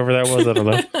Goon, whoever that was, I don't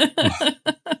know.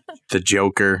 The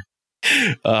Joker.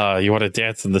 You want to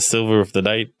dance in the silver of the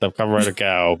night? The Kamen Rider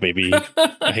Gal, baby.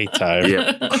 I hate time.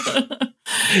 Yep.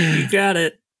 You got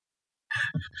it.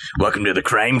 Welcome to the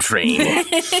crime train.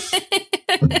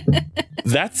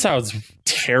 That sounds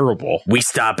terrible. We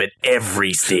stop at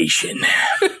every station.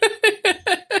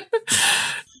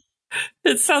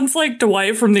 It sounds like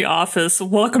Dwight from The Office.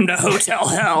 Welcome to Hotel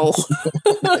Hell.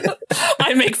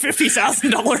 I make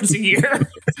 $50,000 a year.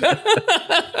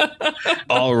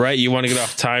 All right, you want to get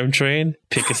off Time Train?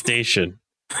 Pick a station.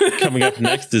 Coming up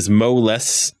next is Mo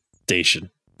Less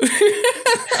Station.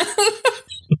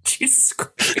 Jesus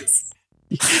Christ.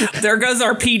 There goes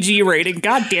our PG rating.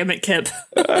 God damn it, Kip.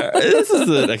 This is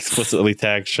an explicitly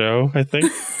tagged show, I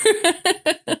think.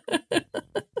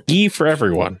 E for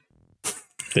everyone,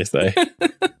 they say.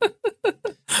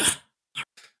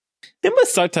 It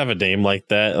must suck to have a name like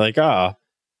that. Like,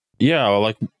 yeah,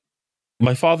 like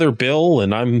my father Bill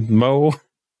and I'm Mo.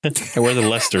 And we're the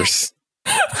Lesters.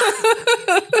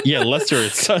 Yeah, Lester,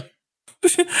 it's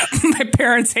My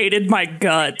parents hated my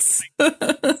guts.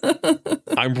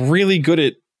 I'm really good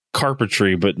at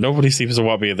carpentry, but nobody seems to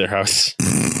want me in their house.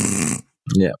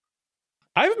 Yeah.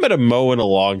 I haven't met a Mo in a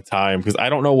long time because I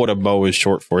don't know what a Mo is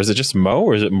short for. Is it just Mo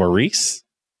or is it Maurice?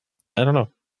 I don't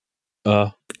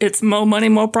know. It's Mo Money,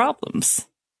 Mo Problems.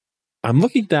 I'm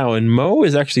looking now, and Mo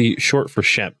is actually short for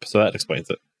Shemp, so that explains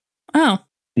it. Oh.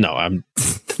 No,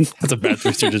 that's a bad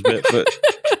Three Stooges bit, but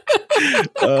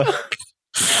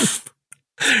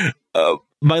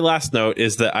my last note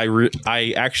is that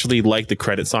I actually like the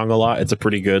credit song a lot. It's a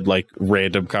pretty good, like,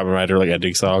 random Kamen Rider, like,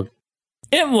 ending song.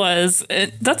 It was.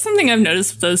 That's something I've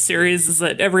noticed with those series is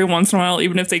that every once in a while,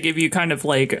 even if they give you kind of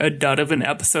like a dud of an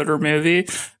episode or movie,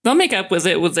 they'll make up with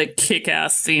it with a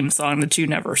kick-ass theme song that you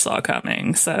never saw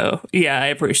coming. So, yeah, I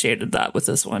appreciated that with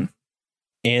this one.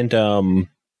 And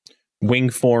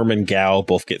Wingform and Gal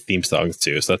both get theme songs,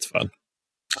 too, so that's fun.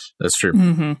 That's true.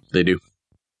 Mm-hmm. They do.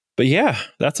 But yeah,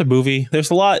 that's a movie.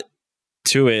 There's a lot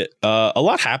to it. A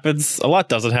lot happens. A lot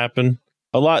doesn't happen.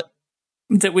 A lot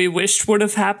that we wished would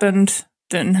have happened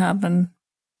didn't happen.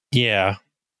 Yeah.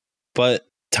 But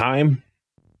time,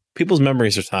 people's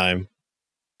memories are time.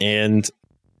 And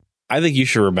I think you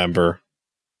should remember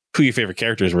who your favorite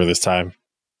characters were this time.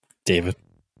 David.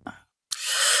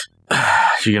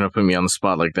 You're gonna put me on the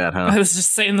spot like that, huh? I was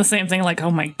just saying the same thing, like,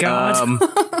 oh my god.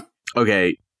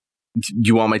 Okay. Do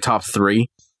you want my top 3?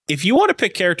 If you want to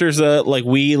pick characters that like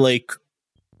we like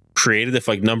created, if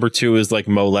like number 2 is like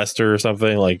Mo Lester or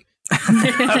something, like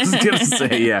I was gonna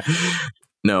say, yeah.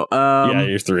 No, yeah,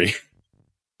 you're 3.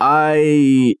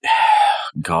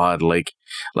 God, like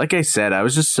I said, I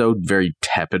was just so very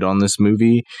tepid on this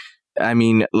movie. I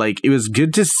mean, like, it was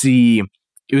good to see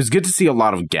a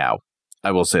lot of Gao.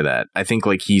 I will say that. I think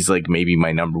like he's like maybe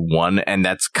my number 1, and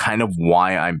that's kind of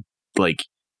why I'm like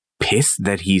pissed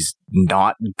that he's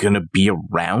not gonna be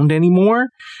around anymore.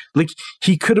 Like,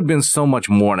 he could have been so much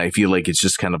more, and I feel like it's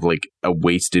just kind of like a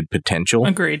wasted potential.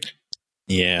 Agreed.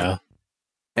 Yeah.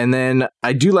 And then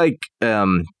I do like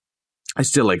I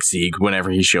still like Sieg whenever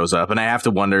he shows up, and I have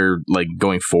to wonder, like,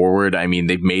 going forward, I mean,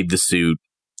 they've made the suit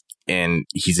and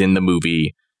he's in the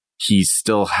movie. He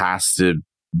still has to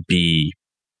be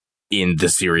in the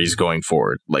series going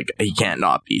forward. Like, he can't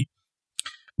not be.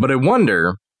 But I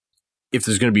wonder if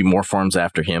there's going to be more forms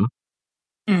after him.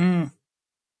 Mm-hmm.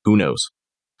 Who knows?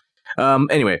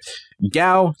 Anyway,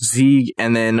 Gao, Sieg,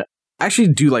 and then I actually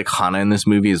do like Hana in this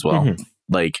movie as well. Mm-hmm.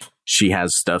 Like, she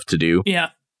has stuff to do.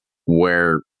 Yeah.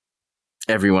 Where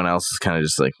everyone else is kind of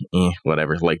just like,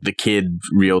 whatever. Like, the kid,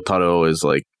 Ryotaro, is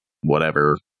like,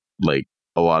 whatever. Like,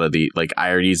 a lot of the, like,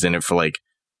 Iredy's in it for like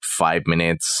 5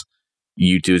 minutes.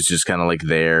 Yuto is just kind of like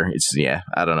there. It's, yeah,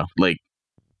 I don't know. Like,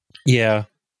 yeah.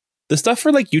 The stuff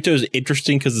for like Yuto is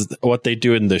interesting because of what they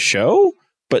do in the show,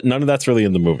 but none of that's really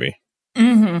in the movie.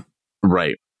 Mm-hmm.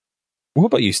 Right. What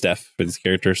about you, Steph, for these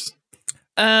characters?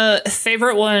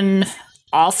 Favorite one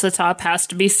off the top has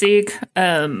to be Sieg.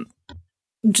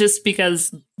 Just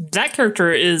because that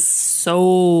character is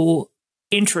so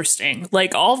interesting.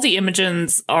 Like, all of the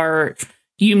Imogens are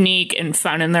unique and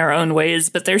fun in their own ways,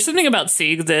 but there's something about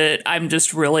Sieg that I'm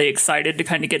just really excited to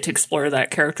kind of get to explore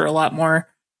that character a lot more.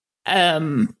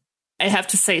 I have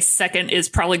to say second is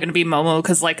probably going to be Momo,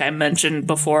 because like I mentioned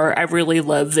before, I really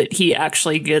love that he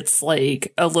actually gets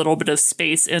like a little bit of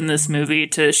space in this movie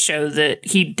to show that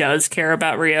he does care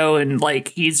about Ryo, and like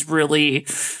he's really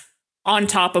on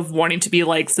top of wanting to be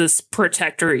like this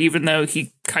protector, even though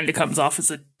he kind of comes off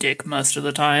as a dick most of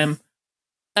the time.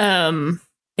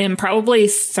 And probably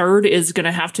third is going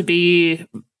to have to be,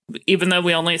 even though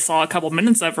we only saw a couple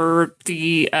minutes of her,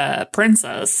 the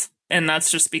princess. And that's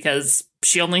just because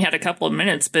she only had a couple of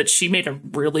minutes, but she made a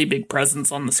really big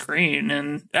presence on the screen.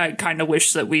 And I kind of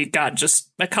wish that we got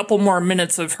just a couple more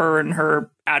minutes of her and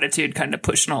her attitude kind of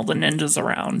pushing all the ninjas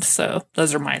around. So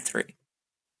those are my 3.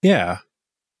 Yeah.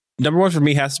 Number 1 for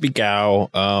me has to be Gao.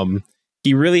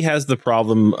 He really has the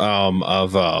problem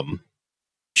of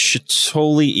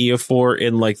Shitoli Iofor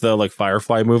in like the like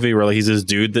Firefly movie, where like he's this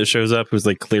dude that shows up who's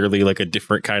like clearly like a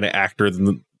different kind of actor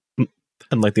than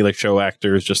like the like show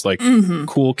actors, just like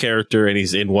cool character, and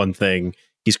he's in one thing.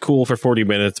 He's cool for 40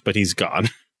 minutes, but he's gone.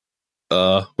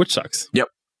 Which sucks. Yep.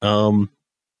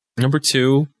 Number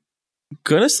 2,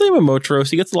 gonna say Momotaro.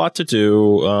 He gets a lot to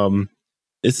do.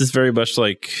 This is very much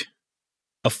like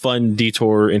a fun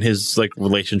detour in his like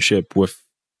relationship with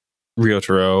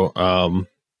Ryotaro.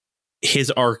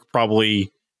 His arc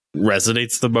probably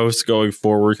resonates the most going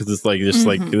forward because it's like just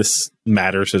like this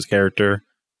matters his character.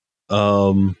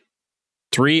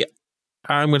 3,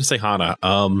 I'm going to say Hana.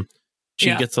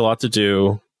 She gets a lot to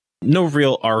do. No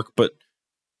real arc, but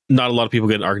not a lot of people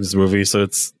get an arc in this movie, so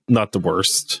it's not the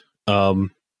worst.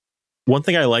 One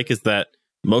thing I like is that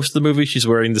most of the movie she's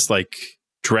wearing this like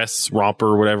dress romper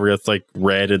or whatever that's like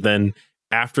red, and then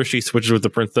after she switches with the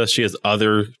princess, she has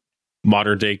other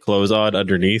modern day clothes on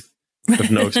underneath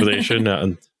with no explanation.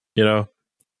 And you know,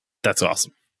 that's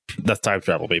awesome. That's time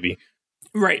travel, baby.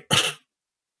 Right.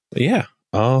 But yeah.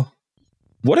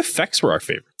 What effects were our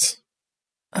favorites?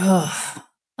 Oh,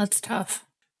 that's tough.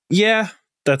 Yeah,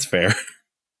 that's fair.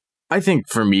 I think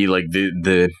for me, like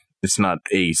the it's not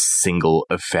a single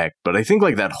effect, but I think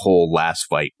like that whole last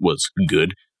fight was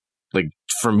good. Like,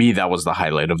 for me, that was the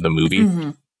highlight of the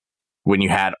movie. When you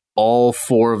had all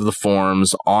 4 of the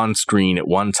forms on screen at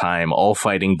one time, all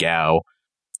fighting Gao,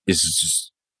 is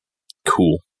just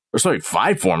cool. Or sorry,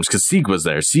 5 forms, because Sieg was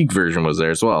there. Sieg version was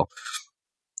there as well.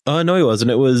 No, he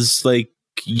wasn't. It was like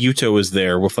Yuto was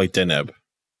there with like Deneb.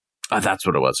 That's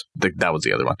what it was. That was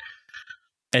the other one.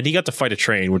 And he got to fight a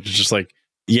train, which is just like,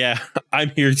 yeah, I'm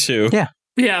here too. Yeah.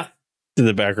 Yeah. In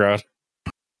the background.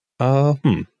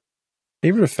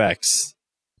 Favorite effects.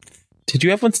 Did you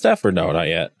have one, Steph, or no, not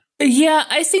yet? Yeah,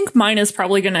 I think mine is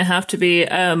probably going to have to be,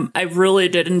 I really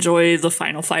did enjoy the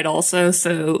final fight also,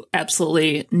 so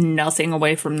absolutely nothing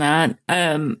away from that.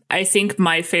 I think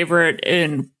my favorite,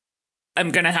 and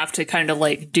I'm going to have to kind of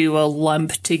like do a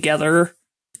lump together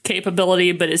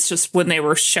capability, but it's just when they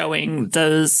were showing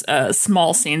those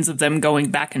small scenes of them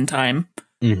going back in time.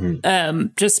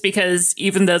 Just because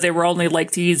even though they were only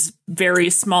like these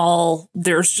very small,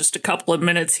 there's just a couple of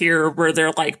minutes here where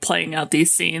they're like playing out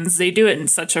these scenes. They do it in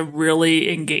such a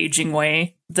really engaging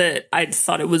way that I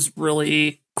thought it was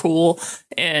really cool.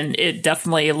 And it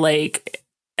definitely, like,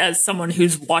 as someone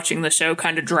who's watching the show,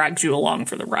 kind of drags you along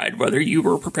for the ride, whether you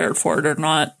were prepared for it or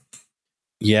not.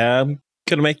 Yeah, I'm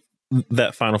gonna make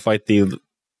that final fight the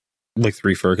like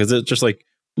 3 for, because it just like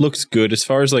looks good as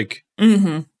far as like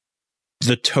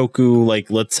the Toku,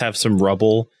 like, let's have some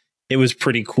rubble. It was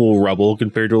pretty cool rubble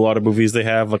compared to a lot of movies they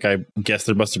have. Like, I guess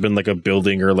there must have been like a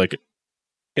building or like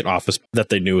an office that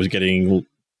they knew was getting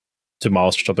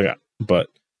demolished or something, but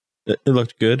it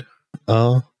looked good.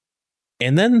 And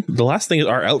then the last thing is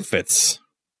our outfits.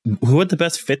 Who had the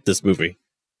best fit this movie?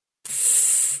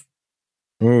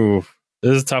 Ooh,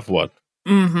 this is a tough one.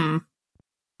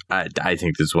 I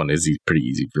think this one is pretty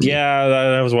easy for me.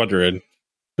 Yeah, I was wondering.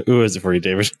 Who is it for you,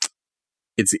 David?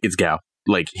 It's Gao.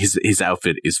 Like, his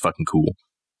outfit is fucking cool.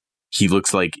 He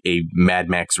looks like a Mad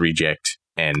Max reject,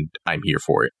 and I'm here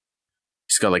for it.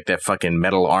 He's got like that fucking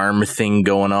metal arm thing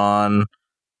going on.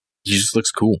 He just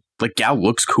looks cool. Like, Gao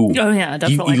looks cool. Oh yeah,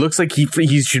 definitely. He looks like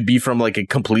he should be from like a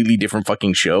completely different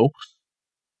fucking show.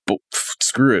 But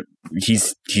screw it.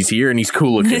 He's here and he's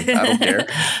cool looking. I don't care.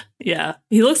 Yeah,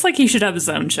 he looks like he should have his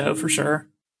own show for sure.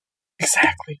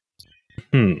 Exactly.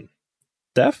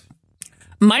 Steph?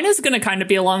 Mine is going to kind of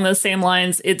be along those same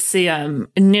lines. It's the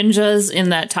ninjas in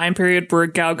that time period where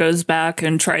Gao goes back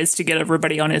and tries to get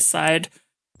everybody on his side.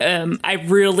 I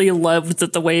really loved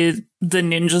that the way the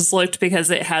ninjas looked,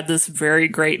 because it had this very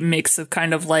great mix of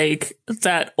kind of like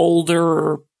that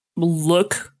older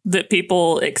look that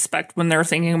people expect when they're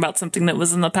thinking about something that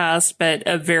was in the past, but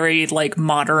a very like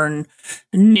modern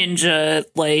ninja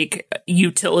like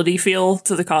utility feel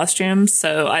to the costumes.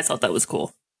 So I thought that was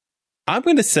cool. I'm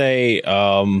going to say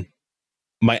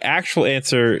my actual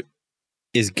answer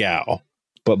is Gao,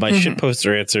 but my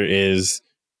shitposter answer is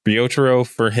Ryotaro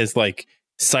for his like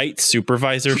site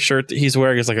supervisor shirt that he's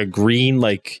wearing. Is like a green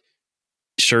like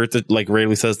shirt that like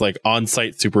rarely says like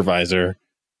on-site supervisor.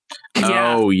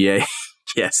 Yeah. Oh yeah.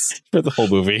 Yes. For the whole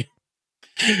movie.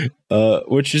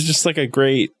 Which is just like a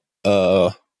great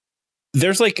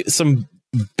there's like some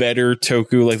better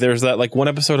Toku. Like there's that like one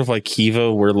episode of like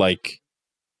Kiva where like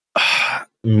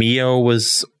Mio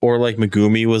was, or like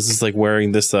Megumi was just like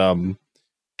wearing this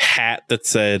hat that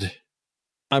said,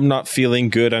 "I'm not feeling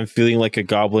good, I'm feeling like a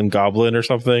goblin or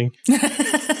something."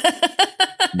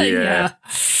 Yeah.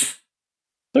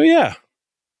 So yeah,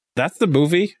 that's the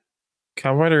movie.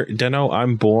 Kamen Rider Den-O,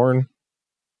 I'm born.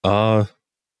 More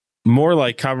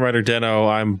like Kamen Rider Den-O,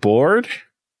 I'm bored.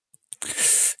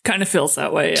 Kind of feels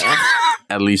that way, yeah.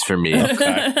 At least for me.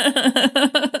 Okay.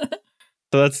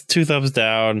 So that's 2 thumbs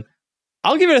down.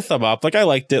 I'll give it a thumb up. Like, I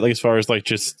liked it, like, as far as like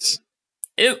just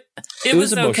it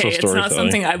was emotional okay. It's not storytelling.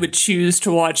 something I would choose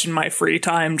to watch in my free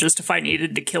time just if I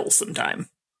needed to kill some time.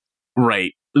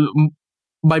 Right.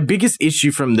 My biggest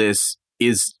issue from this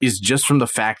is just from the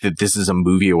fact that this is a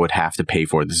movie I would have to pay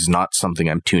for. This is not something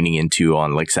I'm tuning into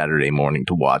on like Saturday morning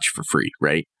to watch for free,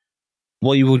 right?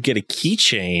 Well, you would get a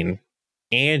keychain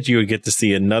and you would get to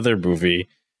see another movie.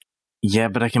 Yeah,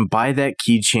 but I can buy that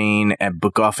keychain and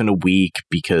book off in a week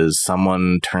because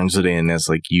someone turns it in as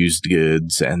like used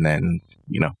goods, and then,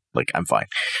 you know, like I'm fine,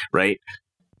 right?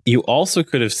 You also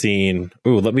could have seen,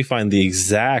 let me find the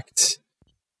exact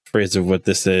phrase of what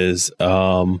this is.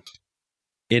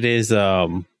 It is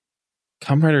Kamen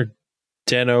Rider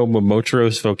Den-O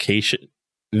Momotaro's vacation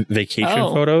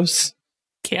photos.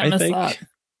 Can't miss that.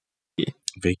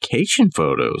 Vacation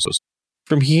photos.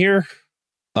 From here,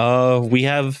 we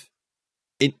have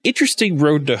an interesting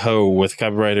road to hoe with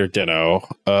Kamen Rider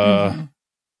Den-O.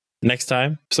 Next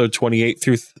time, episode 28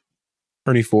 through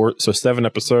 34, so 7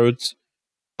 episodes.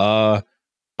 A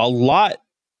lot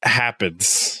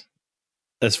happens,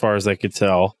 as far as I could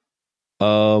tell.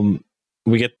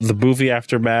 We get the movie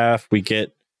aftermath. We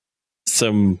get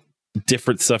some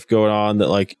different stuff going on that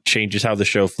like changes how the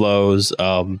show flows.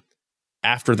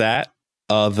 After that,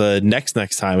 the next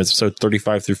time is episode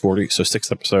 35 through 40, so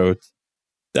 6 episodes.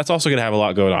 That's also going to have a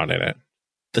lot going on in it.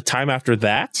 The time after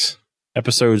that,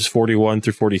 episodes 41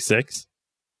 through 46,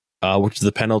 which is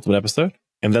the penultimate episode.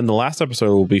 And then the last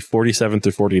episode will be 47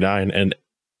 through 49 and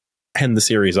end the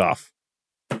series off.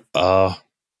 At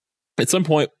some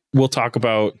point, we'll talk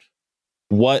about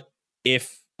what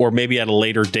if, or maybe at a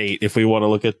later date, if we want to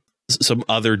look at some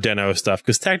other Den-O stuff,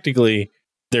 because technically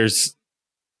there's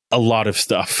a lot of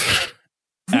stuff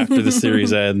after the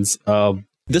series ends.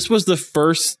 This was the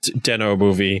first Den-O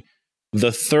movie.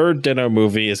 The third Den-O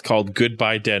movie is called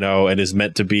Goodbye Den-O and is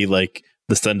meant to be like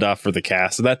the send-off for the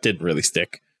cast. So that didn't really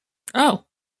stick. Oh.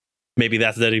 Maybe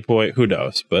that's the ending point. Who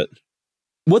knows? But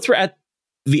once we're at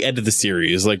the end of the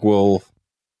series, like, we'll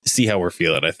see how we're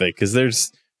feeling, I think, because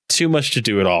there's too much to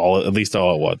do it all, at least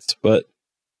all at once. But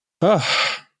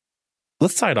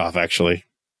let's sign off, actually.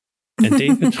 And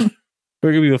David,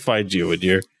 where can we find you when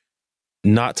you're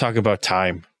not talking about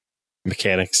time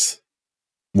mechanics,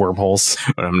 wormholes?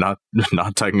 I'm not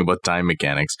talking about time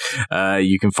mechanics.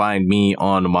 You can find me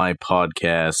on my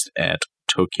podcast at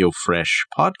Tokyo Fresh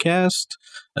Podcast,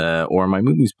 or my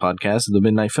movies podcast, The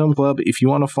Midnight Film Club. If you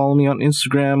want to follow me on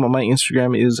Instagram, my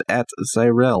Instagram is at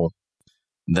Zyrel.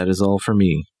 That is all for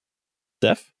me.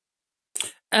 Steph?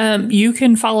 You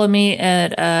can follow me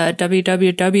at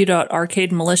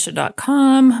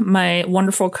www.arcademilitia.com. My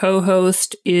wonderful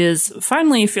co-host is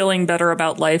finally feeling better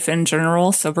about life in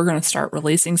general, so we're going to start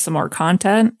releasing some more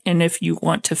content. And if you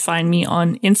want to find me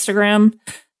on Instagram,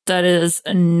 that is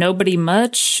nobody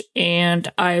much,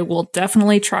 and I will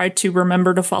definitely try to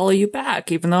remember to follow you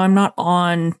back, even though I'm not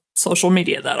on social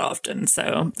media that often.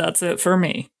 So that's it for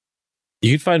me.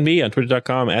 You can find me on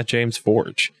twitter.com at James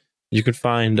Forge. You can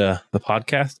find the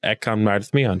podcast at Come Ride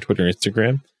With Me on Twitter and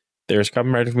Instagram. There's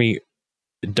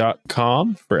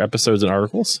ComeRideWithMe.com for episodes and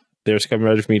articles. There's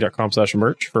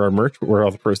ComeRideWithMe.com/merch for our merch, where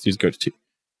all the proceeds go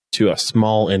to a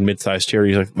small and mid-sized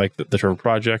charities like the Trevor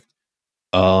Project.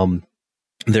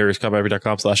 There is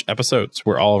ComeRideWithMe.com/episodes,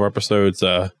 where all of our episodes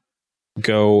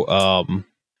go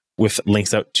with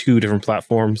links out to different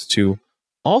platforms to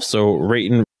also rate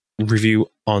and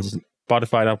review on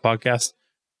Spotify and podcast.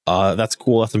 That's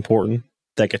cool. That's important.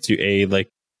 That gets you a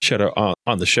shout out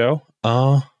on the show.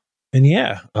 And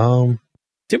yeah.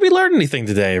 Did we learn anything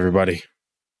today, everybody?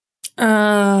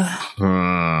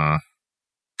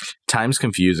 Time's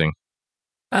confusing.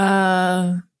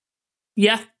 Yeah.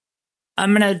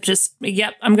 I'm gonna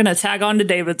tag on to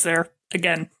David's there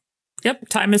again. Yep,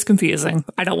 time is confusing.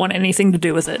 I don't want anything to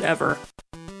do with it ever.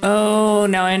 Oh,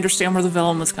 now I understand where the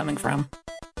villain was coming from.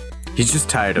 He's just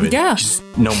tired of it. Yeah. Just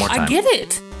no more time. I get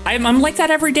it. I'm like that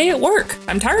every day at work.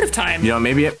 I'm tired of time. You know,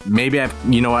 maybe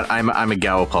you know what? I'm a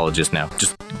Gao apologist now.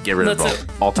 Just get rid of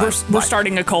all time. We're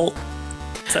starting a cult.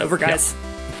 It's over, guys. Yep.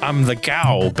 I'm the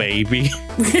Gao, baby.